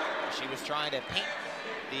Barton. She was trying to paint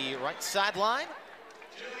the right sideline.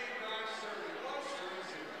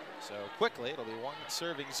 So quickly, it'll be 1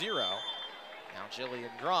 serving 0. Now Jillian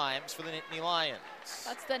Grimes for the Nittany Lions.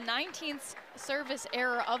 That's the 19th service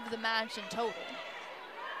error of the match in total.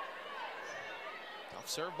 Tough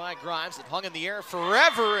serve by Grimes that hung in the air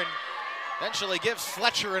forever and eventually gives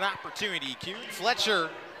Fletcher an opportunity. Fletcher,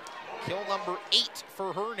 kill number 8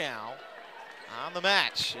 for her now on the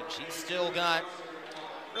match. And she's still got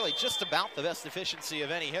really just about the best efficiency of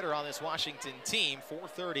any hitter on this Washington team,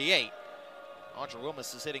 438. Audra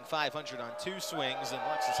Wilmus is hitting 500 on 2 swings, and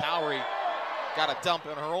Alexis Howery got a dump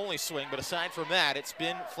on her only swing, but aside from that, it's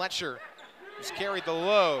been Fletcher who's carried the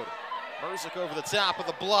load. Merzick over the top of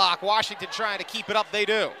the block. Washington trying to keep it up, they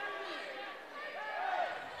do.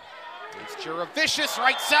 It's Jaravicious,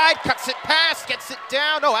 right side, cuts it past, gets it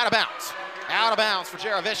down. No, out of bounds. Out of bounds for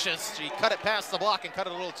Jaravicious. She cut it past the block and cut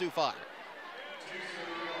it a little too far.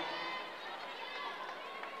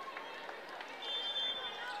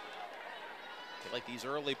 I feel like these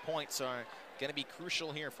early points are going to be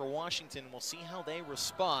crucial here for Washington. We'll see how they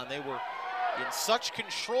respond. They were in such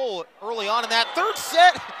control early on in that third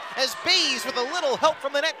set as Bays, with a little help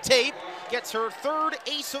from the net tape, gets her 3rd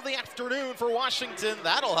ace of the afternoon for Washington.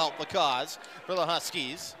 That'll help the cause for the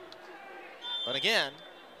Huskies. But again,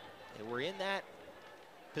 they were in that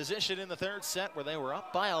position in the 3rd set where they were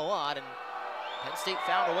up by a lot, and Penn State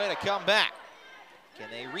found a way to come back. Can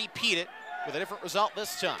they repeat it with a different result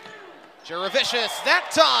this time? Jaravicious,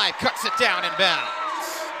 that time, cuts it down and bounds.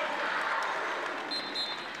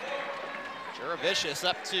 Jaravicious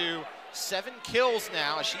up to 7 kills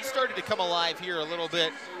now, as she started to come alive here a little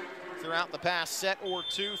bit throughout the past set or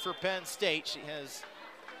 2 for Penn State. She has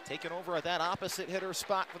taken over at that opposite hitter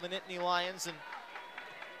spot for the Nittany Lions and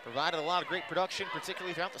provided a lot of great production,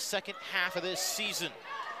 particularly throughout the second half of this season.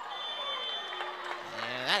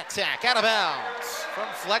 And that attack out of bounds from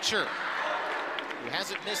Fletcher, who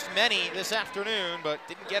hasn't missed many this afternoon, but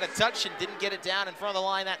didn't get a touch and didn't get it down in front of the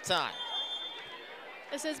line that time.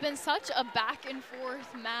 This has been such a back and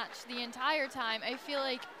forth match the entire time. I feel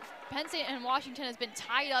like Penn State and Washington has been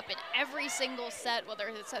tied up in every single set, whether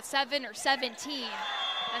it's at 7 or 17,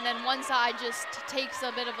 and then one side just takes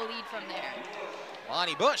a bit of a lead from there.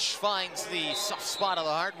 Lonnie Bush finds the soft spot of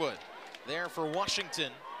the hardwood there for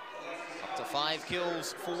Washington. Up to 5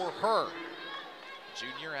 kills for her.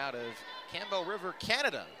 Junior out of Campbell River,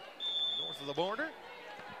 Canada, north of the border.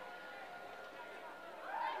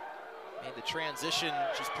 Made the transition.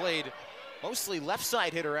 She's played mostly left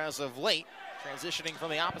side hitter as of late, transitioning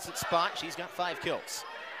from the opposite spot. She's got 5 kills.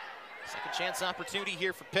 Second chance opportunity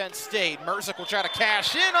here for Penn State. Merzick will try to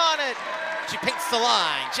cash in on it. She paints the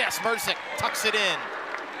line. Jess Merzick tucks it in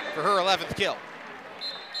for her 11th kill.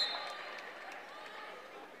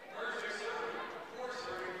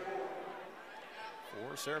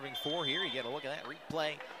 Four serving 4 here. You get a look at that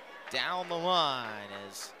replay down the line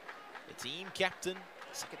as the team captain,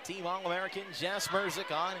 second-team All-American Jess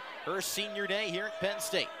Merzick on her senior day here at Penn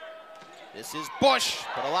State. This is Bush,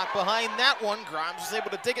 but a lot behind that one. Grimes was able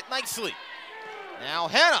to dig it nicely. Now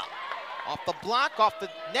Henna, off the block, off the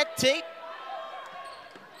net tape.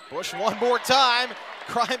 Bush one more time.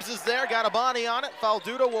 Grimes is there, got a body on it.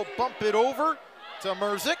 Falduda will bump it over to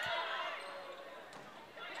Merzick.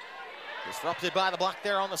 Disrupted by the block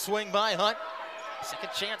there on the swing by Hunt.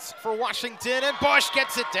 Second chance for Washington, and Bush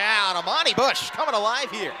gets it down. Amani Bush coming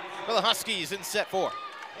alive here for the Huskies in set 4.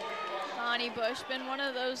 Amani Bush, been one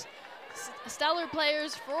of those stellar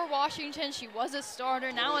players for Washington. She was a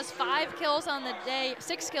starter, now has 5 kills on the day,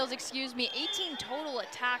 6 kills, excuse me, 18 total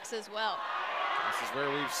attacks as well. This is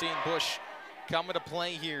where we've seen Bush come into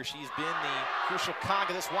play here. She's been the crucial cog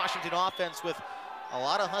of this Washington offense, with a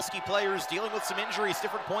lot of Husky players dealing with some injuries,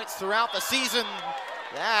 different points throughout the season.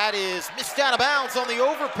 That is missed out of bounds on the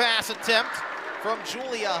overpass attempt from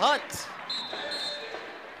Julia Hunt.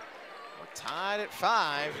 We're tied at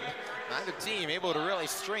 5. Neither team able to really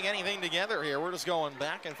string anything together here. We're just going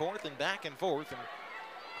back and forth and back and forth. And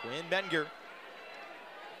Quinn Benger,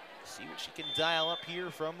 see what she can dial up here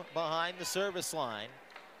from behind the service line.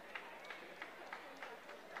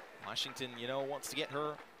 Washington, you know, wants to get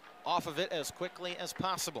her off of it as quickly as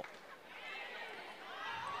possible.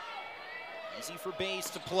 Easy for Bays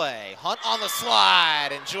to play. Hunt on the slide,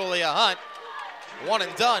 and Julia Hunt, one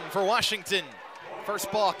and done for Washington.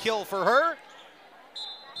 First ball kill for her.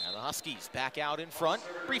 Now the Huskies back out in front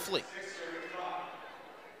briefly.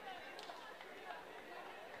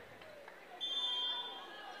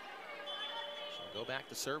 She'll go back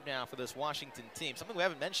to serve now for this Washington team. Something we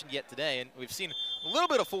haven't mentioned yet today, and we've seen a little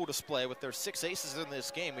bit of full display with their 6 aces in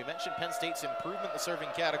this game. We mentioned Penn State's improvement in the serving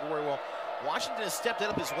category. Well, Washington has stepped it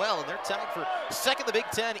up as well, and they're tied for second in the Big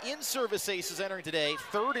Ten in service aces entering today,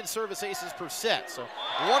 3rd in service aces per set. So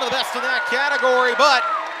one of the best in that category, but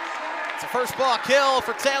it's a first ball kill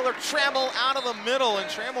for Taylor Trammell out of the middle, and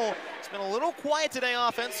Trammell has been a little quiet today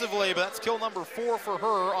offensively, but that's kill number 4 for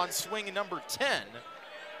her on swing number 10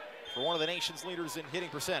 for one of the nation's leaders in hitting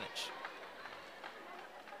percentage.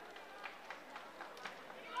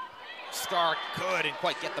 Stark couldn't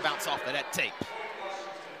quite get the bounce off the net tape.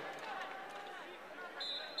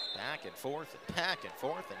 Back and forth and back and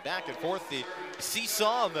forth and back and forth. The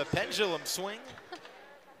seesaw and the pendulum swing.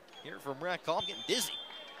 Here from Rec Hall, I'm getting dizzy.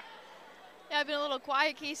 Yeah, I've been a little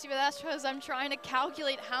quiet, Casey, but that's because I'm trying to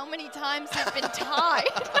calculate how many times they've been tied.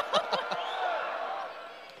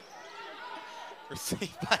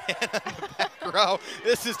 Received by Anna in the back row.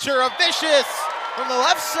 This is Juravicius from the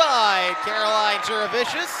left side. Caroline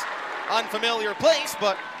Juravicius. Unfamiliar place,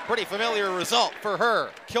 but pretty familiar result for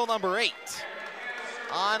her. Kill number 8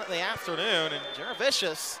 on the afternoon, and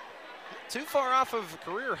Juravicius too far off of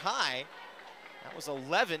career high. That was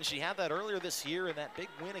 11. She had that earlier this year in that big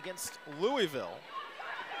win against Louisville.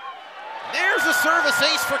 There's a service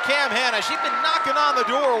ace for Cam Hanna. She's been knocking on the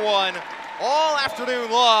door one all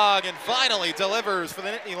afternoon long, and finally delivers for the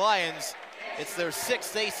Nittany Lions. It's their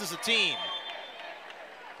 6th ace as a team.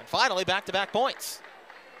 And finally back-to-back points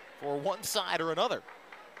for one side or another.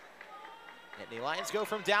 Nittany Lions go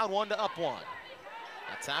from down 1 to up 1.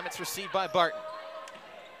 That time it's received by Barton.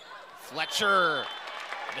 Fletcher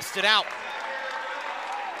missed it out.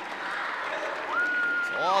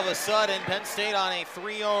 So all of a sudden, Penn State on a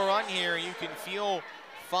 3-0 run here. You can feel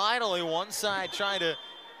finally one side trying to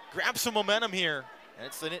grab some momentum here, and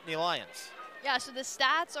it's the Nittany Lions. Yeah, so the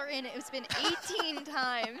stats are in. It's been 18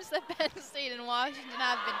 times that Penn State and Washington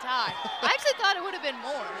have been tied. I actually thought it would have been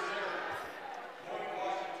more.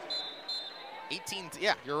 18,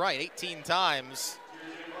 yeah, you're right, 18 times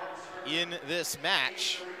in this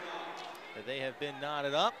match that they have been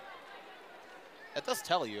knotted up. That does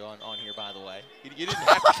tell you on here, by the way. You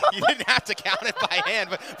didn't have to count it by hand,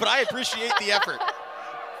 but I appreciate the effort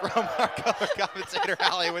from our color commentator,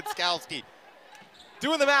 Allie Witzkowski.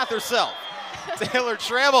 Doing the math herself. Taylor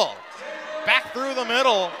Trammell back through the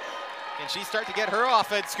middle. Can she start to get her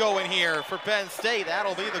offense going here for Penn State?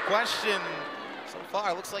 That'll be the question. So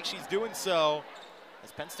far, it looks like she's doing so.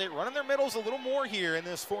 As Penn State running their middles a little more here in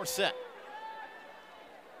this 4th set.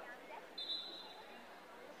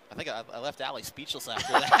 I think I left Allie speechless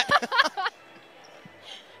after that.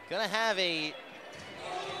 Gonna have a,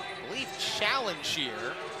 I believe, challenge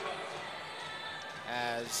here,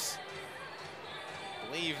 as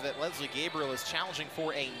I believe that Leslie Gabriel is challenging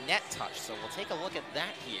for a net touch. So we'll take a look at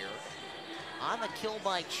that here on the kill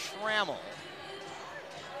by Trammell.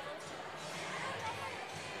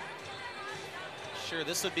 Sure,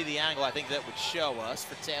 this would be the angle I think that would show us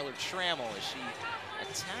for Taylor Trammell as she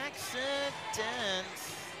attacks it and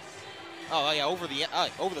Oh, yeah, over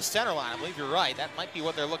the center line. I believe you're right. That might be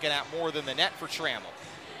what they're looking at more than the net for Trammell.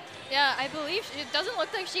 Yeah, I believe it doesn't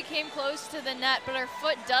look like she came close to the net, but her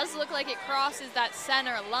foot does look like it crosses that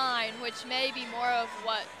center line, which may be more of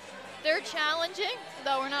what they're challenging,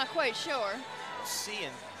 though we're not quite sure. We'll see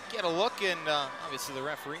and get a look, and obviously the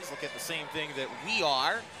referees look at the same thing that we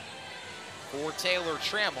are for Taylor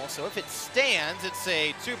Trammell. So if it stands, it's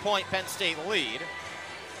a 2-point Penn State lead.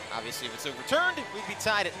 Obviously, if it's overturned, we'd be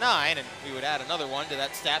tied at 9, and we would add another one to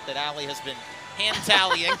that stat that Allie has been hand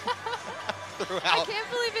tallying throughout. I can't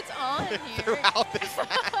believe it's on here. Throughout this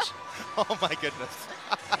match. Oh my goodness.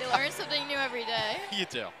 You learn something new every day. You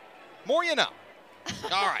do. More you know.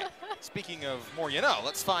 All right. Speaking of more you know,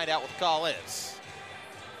 let's find out what the call is.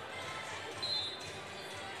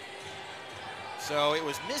 So it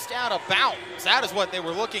was missed out of bounds. That is what they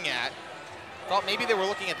were looking at. Thought maybe they were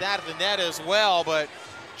looking at that at the net as well, but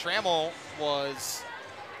Trammell was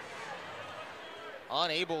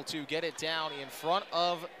unable to get it down in front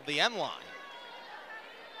of the end line.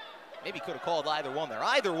 Maybe could have called either one there.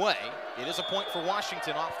 Either way, it is a point for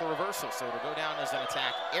Washington off the reversal, so it'll go down as an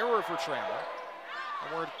attack error for Trammell.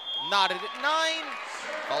 And we're knotted at 9,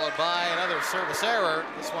 followed by another service error.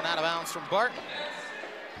 This one out of bounds from Barton.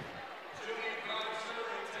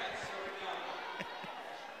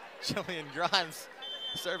 Jillian Grimes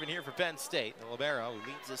serving here for Penn State, the libero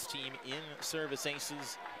who leads this team in service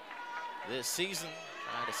aces this season.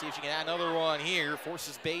 Trying to see if she can add another one here.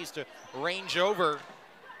 Forces Bays to range over.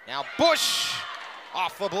 Now Bush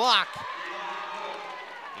off the block.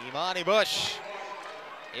 Imani Bush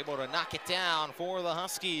able to knock it down for the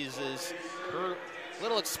Huskies as her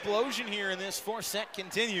little explosion here in this fourth set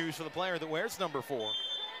continues for the player that wears number 4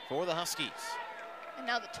 for the Huskies. And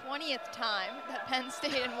now the 20th time that Penn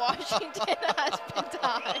State and Washington has been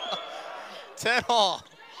tied. 10-all.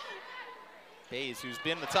 Bays, who's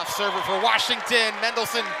been the tough server for Washington.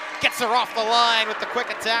 Mendelson gets her off the line with the quick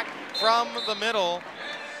attack from the middle.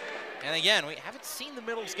 And again, we haven't seen the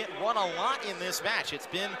middles get run a lot in this match. It's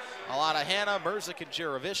been a lot of Hannah, Merzik, and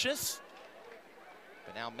Jaravicius.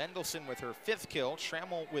 But now Mendelson with her 5th kill,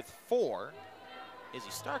 Trammell with 4. Izzy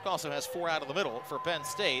Stark also has 4 out of the middle for Penn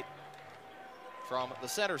State from the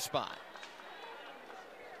center spot.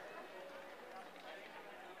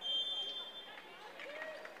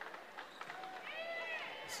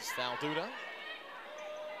 This is Falduda.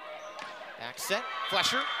 Back set,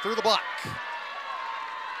 Fletcher through the block.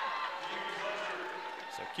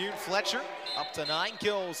 So Kuhn Fletcher up to 9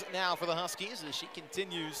 kills now for the Huskies as she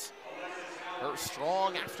continues her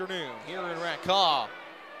strong afternoon here in Rancagh.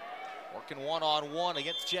 Working one-on-one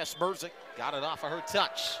against Jess Merzik. Got it off of her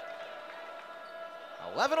touch.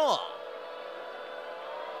 11-all.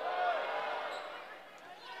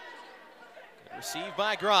 Good receive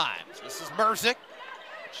by Grimes. This is Merzik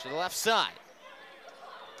to the left side.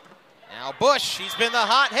 Now Bush, he's been the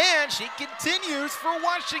hot hand. She continues for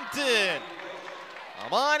Washington.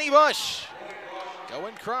 Amani Bush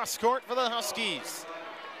going cross court for the Huskies.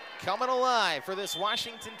 Coming alive for this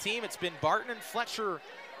Washington team. It's been Barton and Fletcher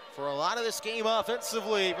for a lot of this game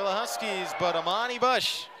offensively for the Huskies, but Amani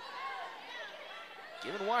Bush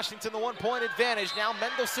giving Washington the 1-point advantage. Now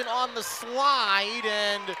Mendelson on the slide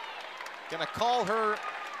and gonna call her,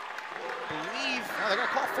 they're gonna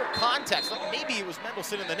call full contact. Maybe it was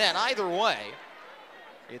Mendelson in the net. Either way,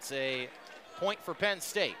 it's a point for Penn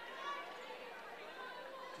State.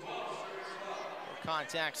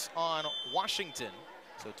 Contacts on Washington.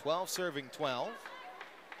 So 12 serving 12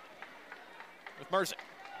 with Merzik.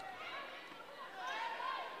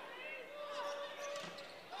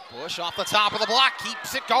 Bush off the top of the block,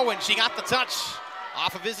 keeps it going. She got the touch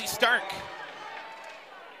off of Izzy Stark.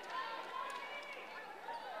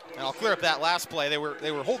 And I'll clear up that last play. They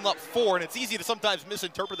were holding up 4, and it's easy to sometimes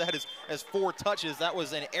misinterpret that as 4 touches. That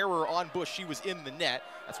was an error on Bush. She was in the net.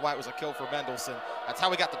 That's why it was a kill for Mendelson. That's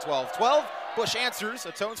how we got the 12. 12, Bush answers,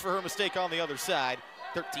 atones for her mistake on the other side.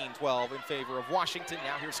 13-12 in favor of Washington.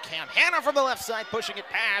 Now here's Cam Hanna from the left side, pushing it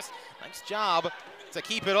past. Nice job to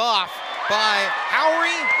keep it off by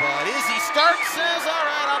Howery, but Izzy Stark says, all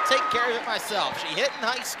right, I'll take care of it myself. She hit in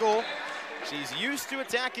high school. She's used to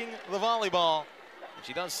attacking the volleyball, and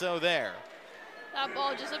she does so there. That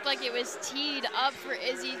ball just looked like it was teed up for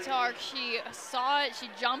Izzy Stark. She saw it, she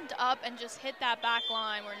jumped up and just hit that back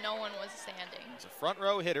line where no one was standing. She's a front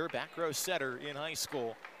row hitter, back row setter in high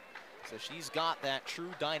school. So she's got that true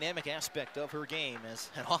dynamic aspect of her game as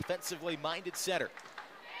an offensively minded setter.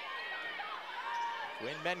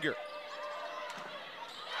 Quinn Menger.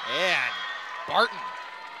 And Barton,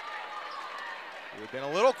 who had been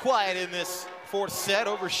a little quiet in this fourth set,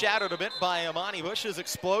 overshadowed a bit by Amani Bush's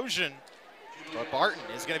explosion. But Barton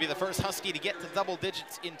is going to be the first Husky to get to double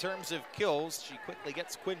digits in terms of kills. She quickly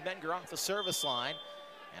gets Quinn Menger off the service line.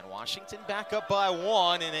 And Washington back up by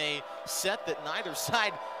 1 in a set that neither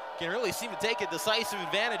side can really seem to take a decisive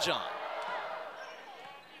advantage on.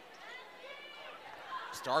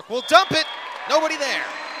 Stark will dump it. Nobody there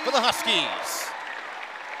for the Huskies.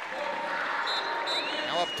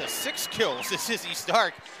 Now up to 6 kills. This is Izzy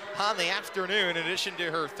Stark on the afternoon, in addition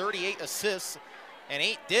to her 38 assists and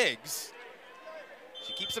 8 digs.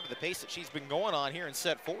 She keeps up with the pace that she's been going on here in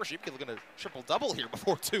set 4. She'd be looking at a triple-double here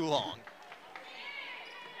before too long.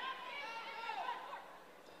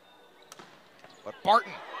 But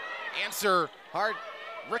Barton, answer hard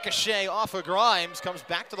ricochet off of Grimes, comes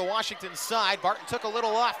back to the Washington side. Barton took a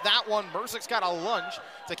little off that one. Merzick's got a lunge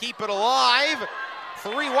to keep it alive.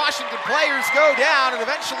 3 Washington players go down, and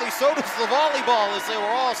eventually so does the volleyball as they were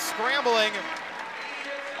all scrambling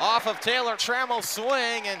off of Taylor Trammell's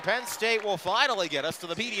swing, and Penn State will finally get us to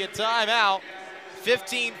the media timeout.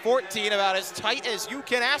 15-14, about as tight as you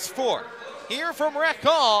can ask for. Here from Rec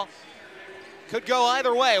Hall, could go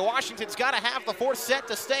either way. Washington's got to have the 4th set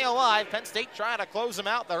to stay alive. Penn State trying to close them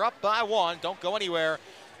out. They're up by 1. Don't go anywhere.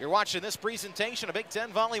 You're watching this presentation of Big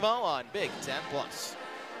Ten Volleyball on Big Ten Plus.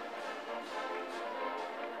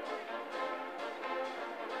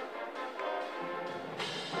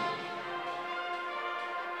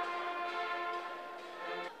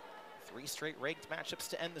 Three straight ranked matchups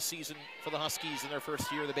to end the season for the Huskies in their first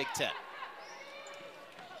year of the Big Ten.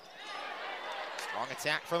 Strong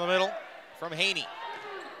attack from the middle from Haney.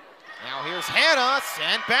 Now here's Hannah,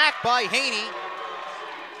 sent back by Haney,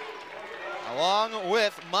 along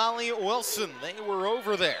with Molly Wilson. They were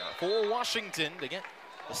over there for Washington to get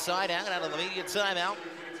the side out of the media timeout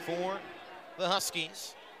for the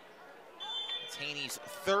Huskies. It's Haney's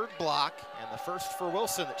 3rd block and the first for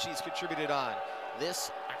Wilson that she's contributed on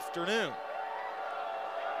this afternoon.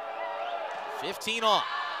 15 off.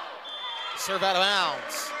 Serve out of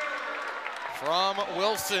bounds from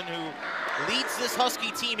Wilson, who leads this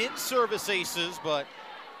Husky team in service aces, but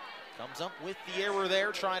comes up with the error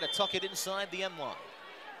there, trying to tuck it inside the end line.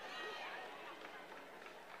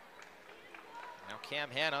 Now Cam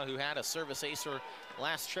Hanna, who had a service acer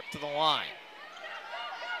last trip to the line.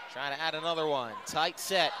 Trying to add another one. Tight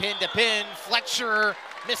set, pin to pin. Fletcher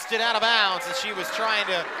missed it out of bounds as she was trying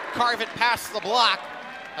to carve it past the block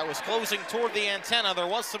that was closing toward the antenna. There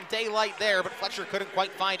was some daylight there, but Fletcher couldn't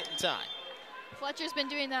quite find it in time. Fletcher's been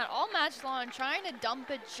doing that all match long, trying to dump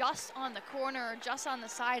it just on the corner, just on the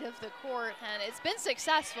side of the court, and it's been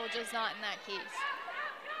successful, just not in that case.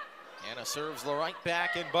 Anna serves the right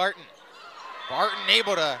back, and Barton. Barton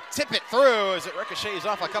able to tip it through as it ricochets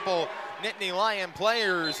off a couple Nittany Lion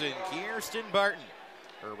players, and Kirsten Barton,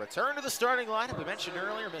 her return to the starting lineup. We mentioned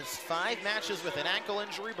earlier, missed 5 matches with an ankle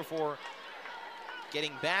injury before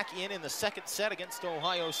getting back in the 2nd set against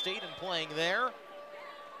Ohio State and playing there. And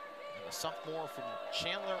a sophomore from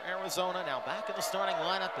Chandler, Arizona, now back in the starting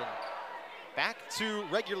lineup and back to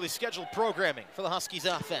regularly scheduled programming for the Huskies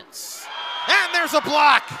offense. And there's a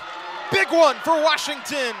block! Big one for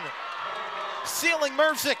Washington! Sealing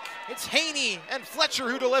Merzick. It's Haney and Fletcher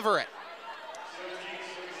who deliver it.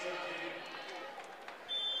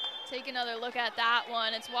 Take another look at that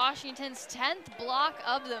one. It's Washington's 10th block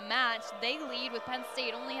of the match. They lead with Penn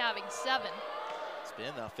State only having 7. It's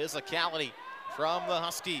been the physicality from the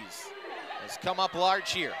Huskies. Has come up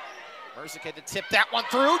large here. Merzick had to tip that one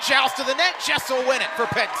through. Joust to the net. Jess will win it for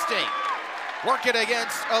Penn State. Work it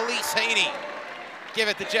against Elise Haney. Give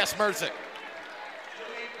it to Jess Merzick.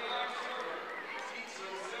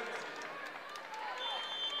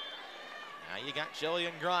 Now you got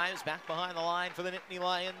Jillian Grimes back behind the line for the Nittany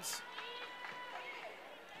Lions.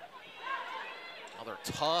 Another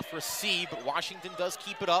tough receive, but Washington does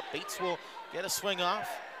keep it up. Bates will get a swing off.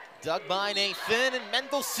 Dug by Nathan, and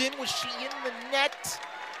Mendelson, was she in the net?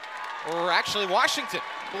 Or actually Washington,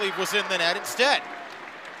 I believe, was in the net instead.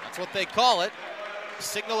 That's what they call it.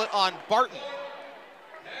 Signal it on Barton.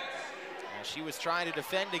 As she was trying to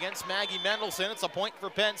defend against Maggie Mendelson. It's a point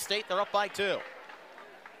for Penn State. They're up by 2.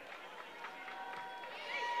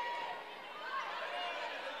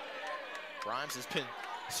 Grimes has been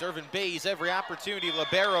serving Bays every opportunity.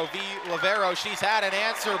 Libero v. Libero. She's had an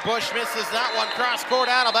answer. Bush misses that one. Cross court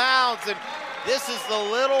out of bounds. And this is the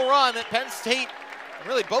little run that Penn State, and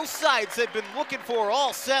really both sides, have been looking for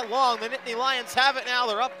all set long. The Nittany Lions have it now.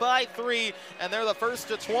 They're up by 3, and they're the first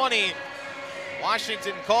to 20.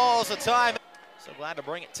 Washington calls a time. So glad to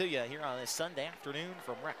bring it to you here on this Sunday afternoon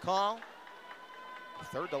from Rec Hall.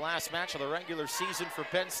 3rd to last match of the regular season for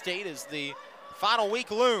Penn State as the final week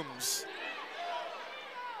looms.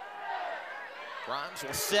 Grimes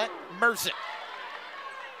will set Merzick.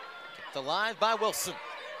 Kept alive by Wilson.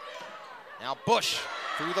 Now Bush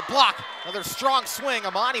through the block. Another strong swing.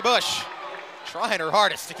 Amani Bush trying her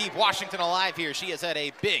hardest to keep Washington alive here. She has had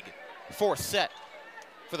a big fourth set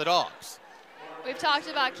for the Dogs. We've talked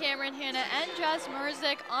about Cameron Hanna and Jess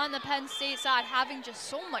Merzick on the Penn State side having just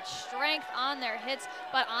so much strength on their hits,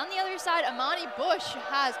 but on the other side, Amani Bush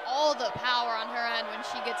has all the power on her end when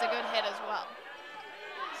she gets a good hit as well.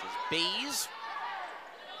 This is Bays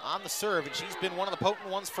on the serve, and she's been one of the potent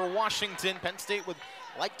ones for Washington. Penn State would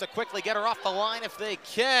like to quickly get her off the line if they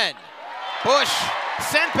can. Bush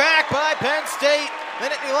sent back by Penn State. The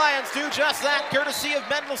Nittany Lions do just that, courtesy of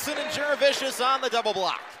Mendelson and Juravicius on the double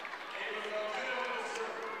block.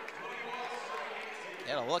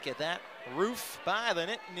 Get a look at that roof by the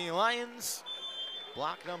Nittany Lions.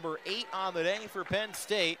 Block number 8 on the day for Penn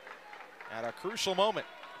State at a crucial moment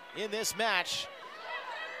in this match.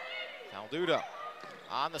 Caldudo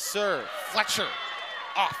on the serve. Fletcher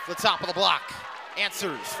off the top of the block.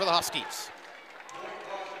 Answers for the Huskies.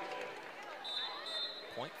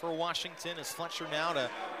 Point for Washington as Fletcher now to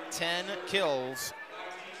 10 kills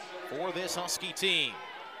for this Husky team.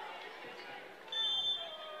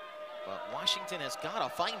 But Washington has got to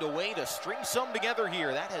find a way to string some together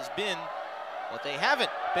here. That has been what they haven't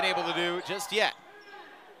been able to do just yet.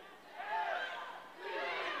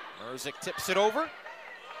 Merzick tips it over.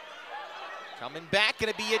 Coming back,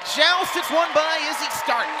 gonna be a joust. It's won by Izzy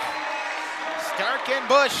Stark. Stark and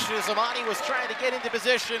Bush as Amani was trying to get into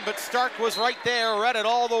position, but Stark was right there, read it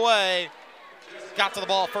all the way. Got to the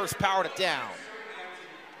ball first, powered it down.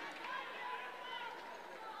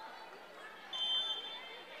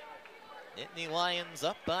 Nittany Lions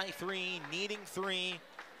up by 3, needing 3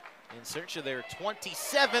 in search of their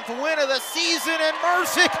 27th win of the season, and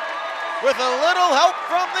Merzick, with a little help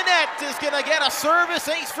from the net, is gonna get a service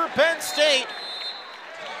ace for Penn State.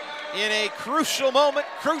 In a crucial moment,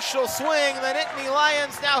 crucial swing, the Nittany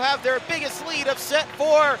Lions now have their biggest lead of set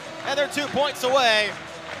 4, and they're 2 points away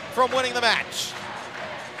from winning the match.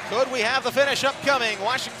 Could we have the finish upcoming?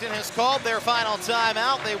 Washington has called their final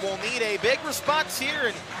timeout. They will need a big response here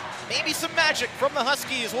and maybe some magic from the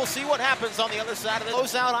Huskies. We'll see what happens on the other side of the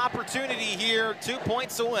closeout opportunity here. 2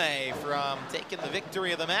 points away from taking the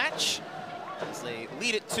victory of the match as they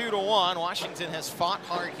lead it 2-1. Washington has fought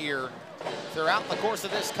hard here throughout the course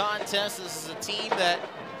of this contest. This is a team that,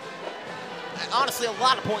 honestly, a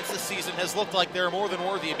lot of points this season has looked like they're more than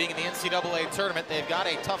worthy of being in the NCAA tournament. They've got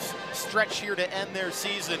a tough stretch here to end their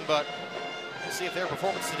season, but we'll see if their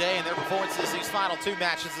performance today and their performances these final 2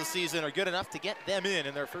 matches this season are good enough to get them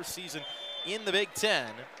in their first season in the Big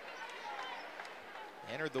Ten.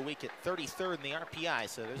 Entered the week at 33rd in the RPI,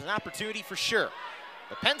 so there's an opportunity for sure.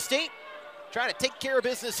 But Penn State trying to take care of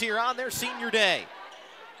business here on their senior day.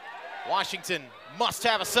 Washington must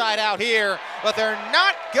have a side out here, but they're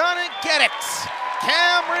not gonna get it.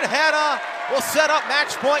 Cameron Hanna will set up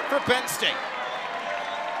match point for Penn State.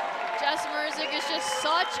 Jess Merzick is just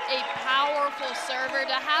such a powerful server.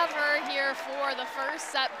 To have her here for the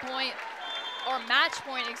first set point, or match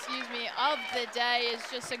point, excuse me, of the day is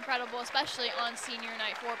just incredible, especially on senior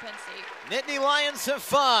night for Penn State. Nittany Lions have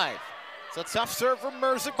 5. It's a tough serve from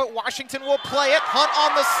Merzick, but Washington will play it. Hunt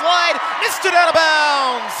on the slide, missed it out of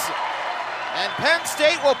bounds. And Penn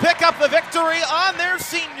State will pick up the victory on their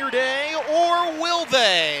senior day, or will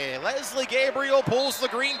they? Leslie Gabriel pulls the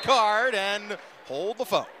green card and hold the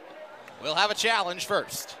phone. We'll have a challenge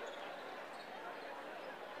first.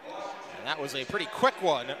 And that was a pretty quick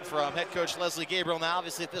one from head coach Leslie Gabriel. Now,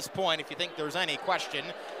 obviously, at this point, if you think there's any question,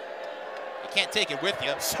 you can't take it with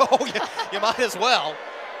you, so you might as well.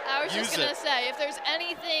 I was just going to say, if there's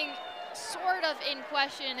anything sort of in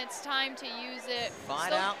question, it's time to use it.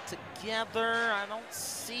 Fight out together. I don't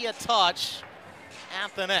see a touch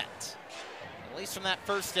at the net. At least from that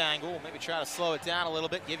first angle. Maybe try to slow it down a little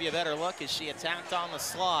bit, give you a better look as she attacked on the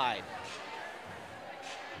slide.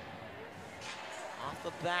 Off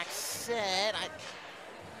the back set. I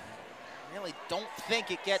really don't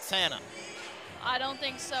think it gets Hanna. I don't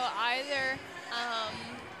think so either.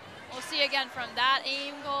 We'll see again from that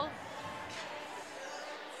angle.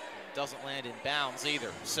 Doesn't land in bounds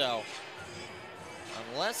either. So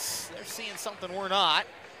unless they're seeing something we're not,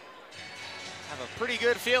 I have a pretty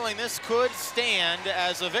good feeling this could stand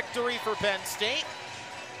as a victory for Penn State.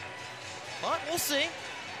 But we'll see.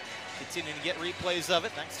 Continuing to get replays of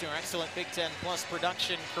it thanks to our excellent Big Ten Plus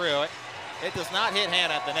production crew. It does not hit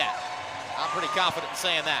Hanna at the net. I'm pretty confident in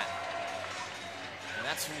saying that. And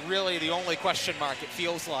that's really the only question mark, it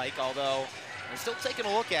feels like, although we're still taking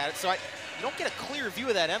a look at it. So you don't get a clear view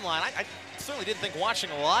of that end line. I certainly didn't think watching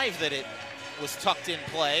live that it was tucked in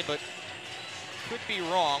play, but could be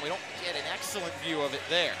wrong. We don't get an excellent view of it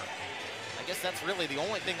there. guess that's really the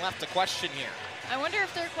only thing left to question here. I wonder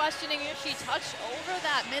if they're questioning if she touched over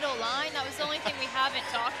that middle line. That was the only thing we haven't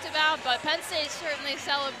talked about, but Penn State's certainly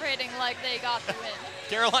celebrating like they got the win.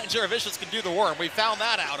 Caroline Juravicius can do the worm. We found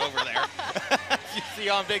that out over there. You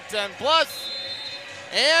see on Big Ten Plus.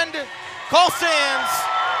 And call stands.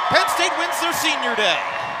 Penn State wins their senior day.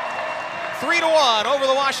 3-1 over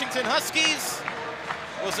the Washington Huskies.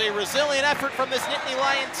 It was a resilient effort from this Nittany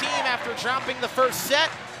Lion team after dropping the first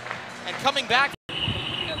set and coming back.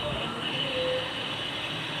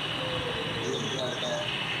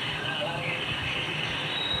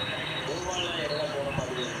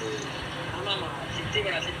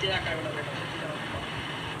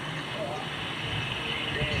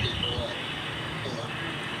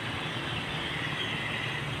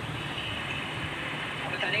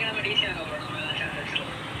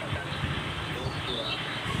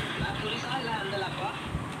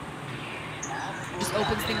 Just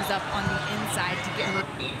opens things up on the inside to get her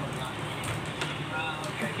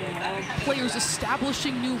players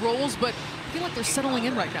establishing new roles, but I feel like they're settling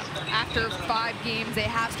in right now. After 5 games, they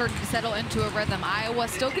have started to settle into a rhythm. Iowa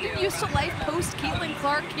still getting used to life post Caitlin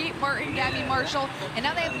Clark, Kate Martin, Gabby Marshall, and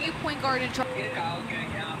now they have a new point guard in charge.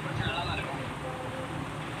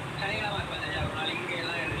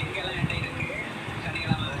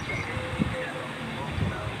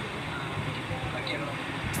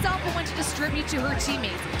 Went to distribute to her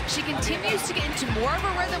teammates. She continues to get into more of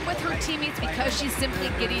a rhythm with her teammates because she's simply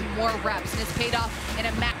getting more reps, and it's paid off in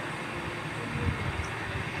a match.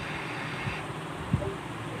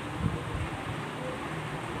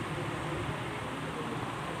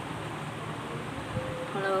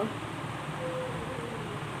 Hello.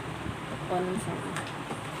 One second.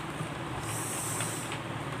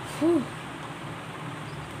 Whew.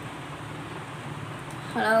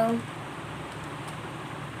 Hello.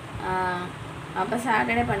 அப்போ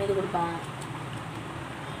Saturday பண்ணி கொடுப்போம்.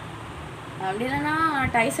 அப்படி இல்லைன்னா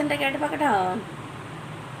டைசன்ட்ட கேட்டு பார்க்கட்டா?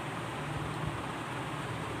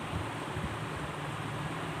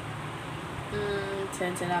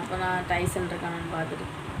 சரி சரி, அப்போ நான் டைசன் இருக்கானு பார்த்துட்டு.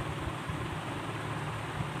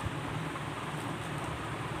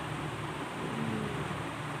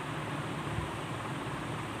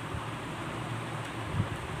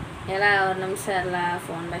 எல்லாம் ஒரு நிமிஷம் இல்லை,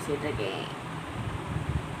 ஃபோன் பேசிகிட்டு இருக்கேன்.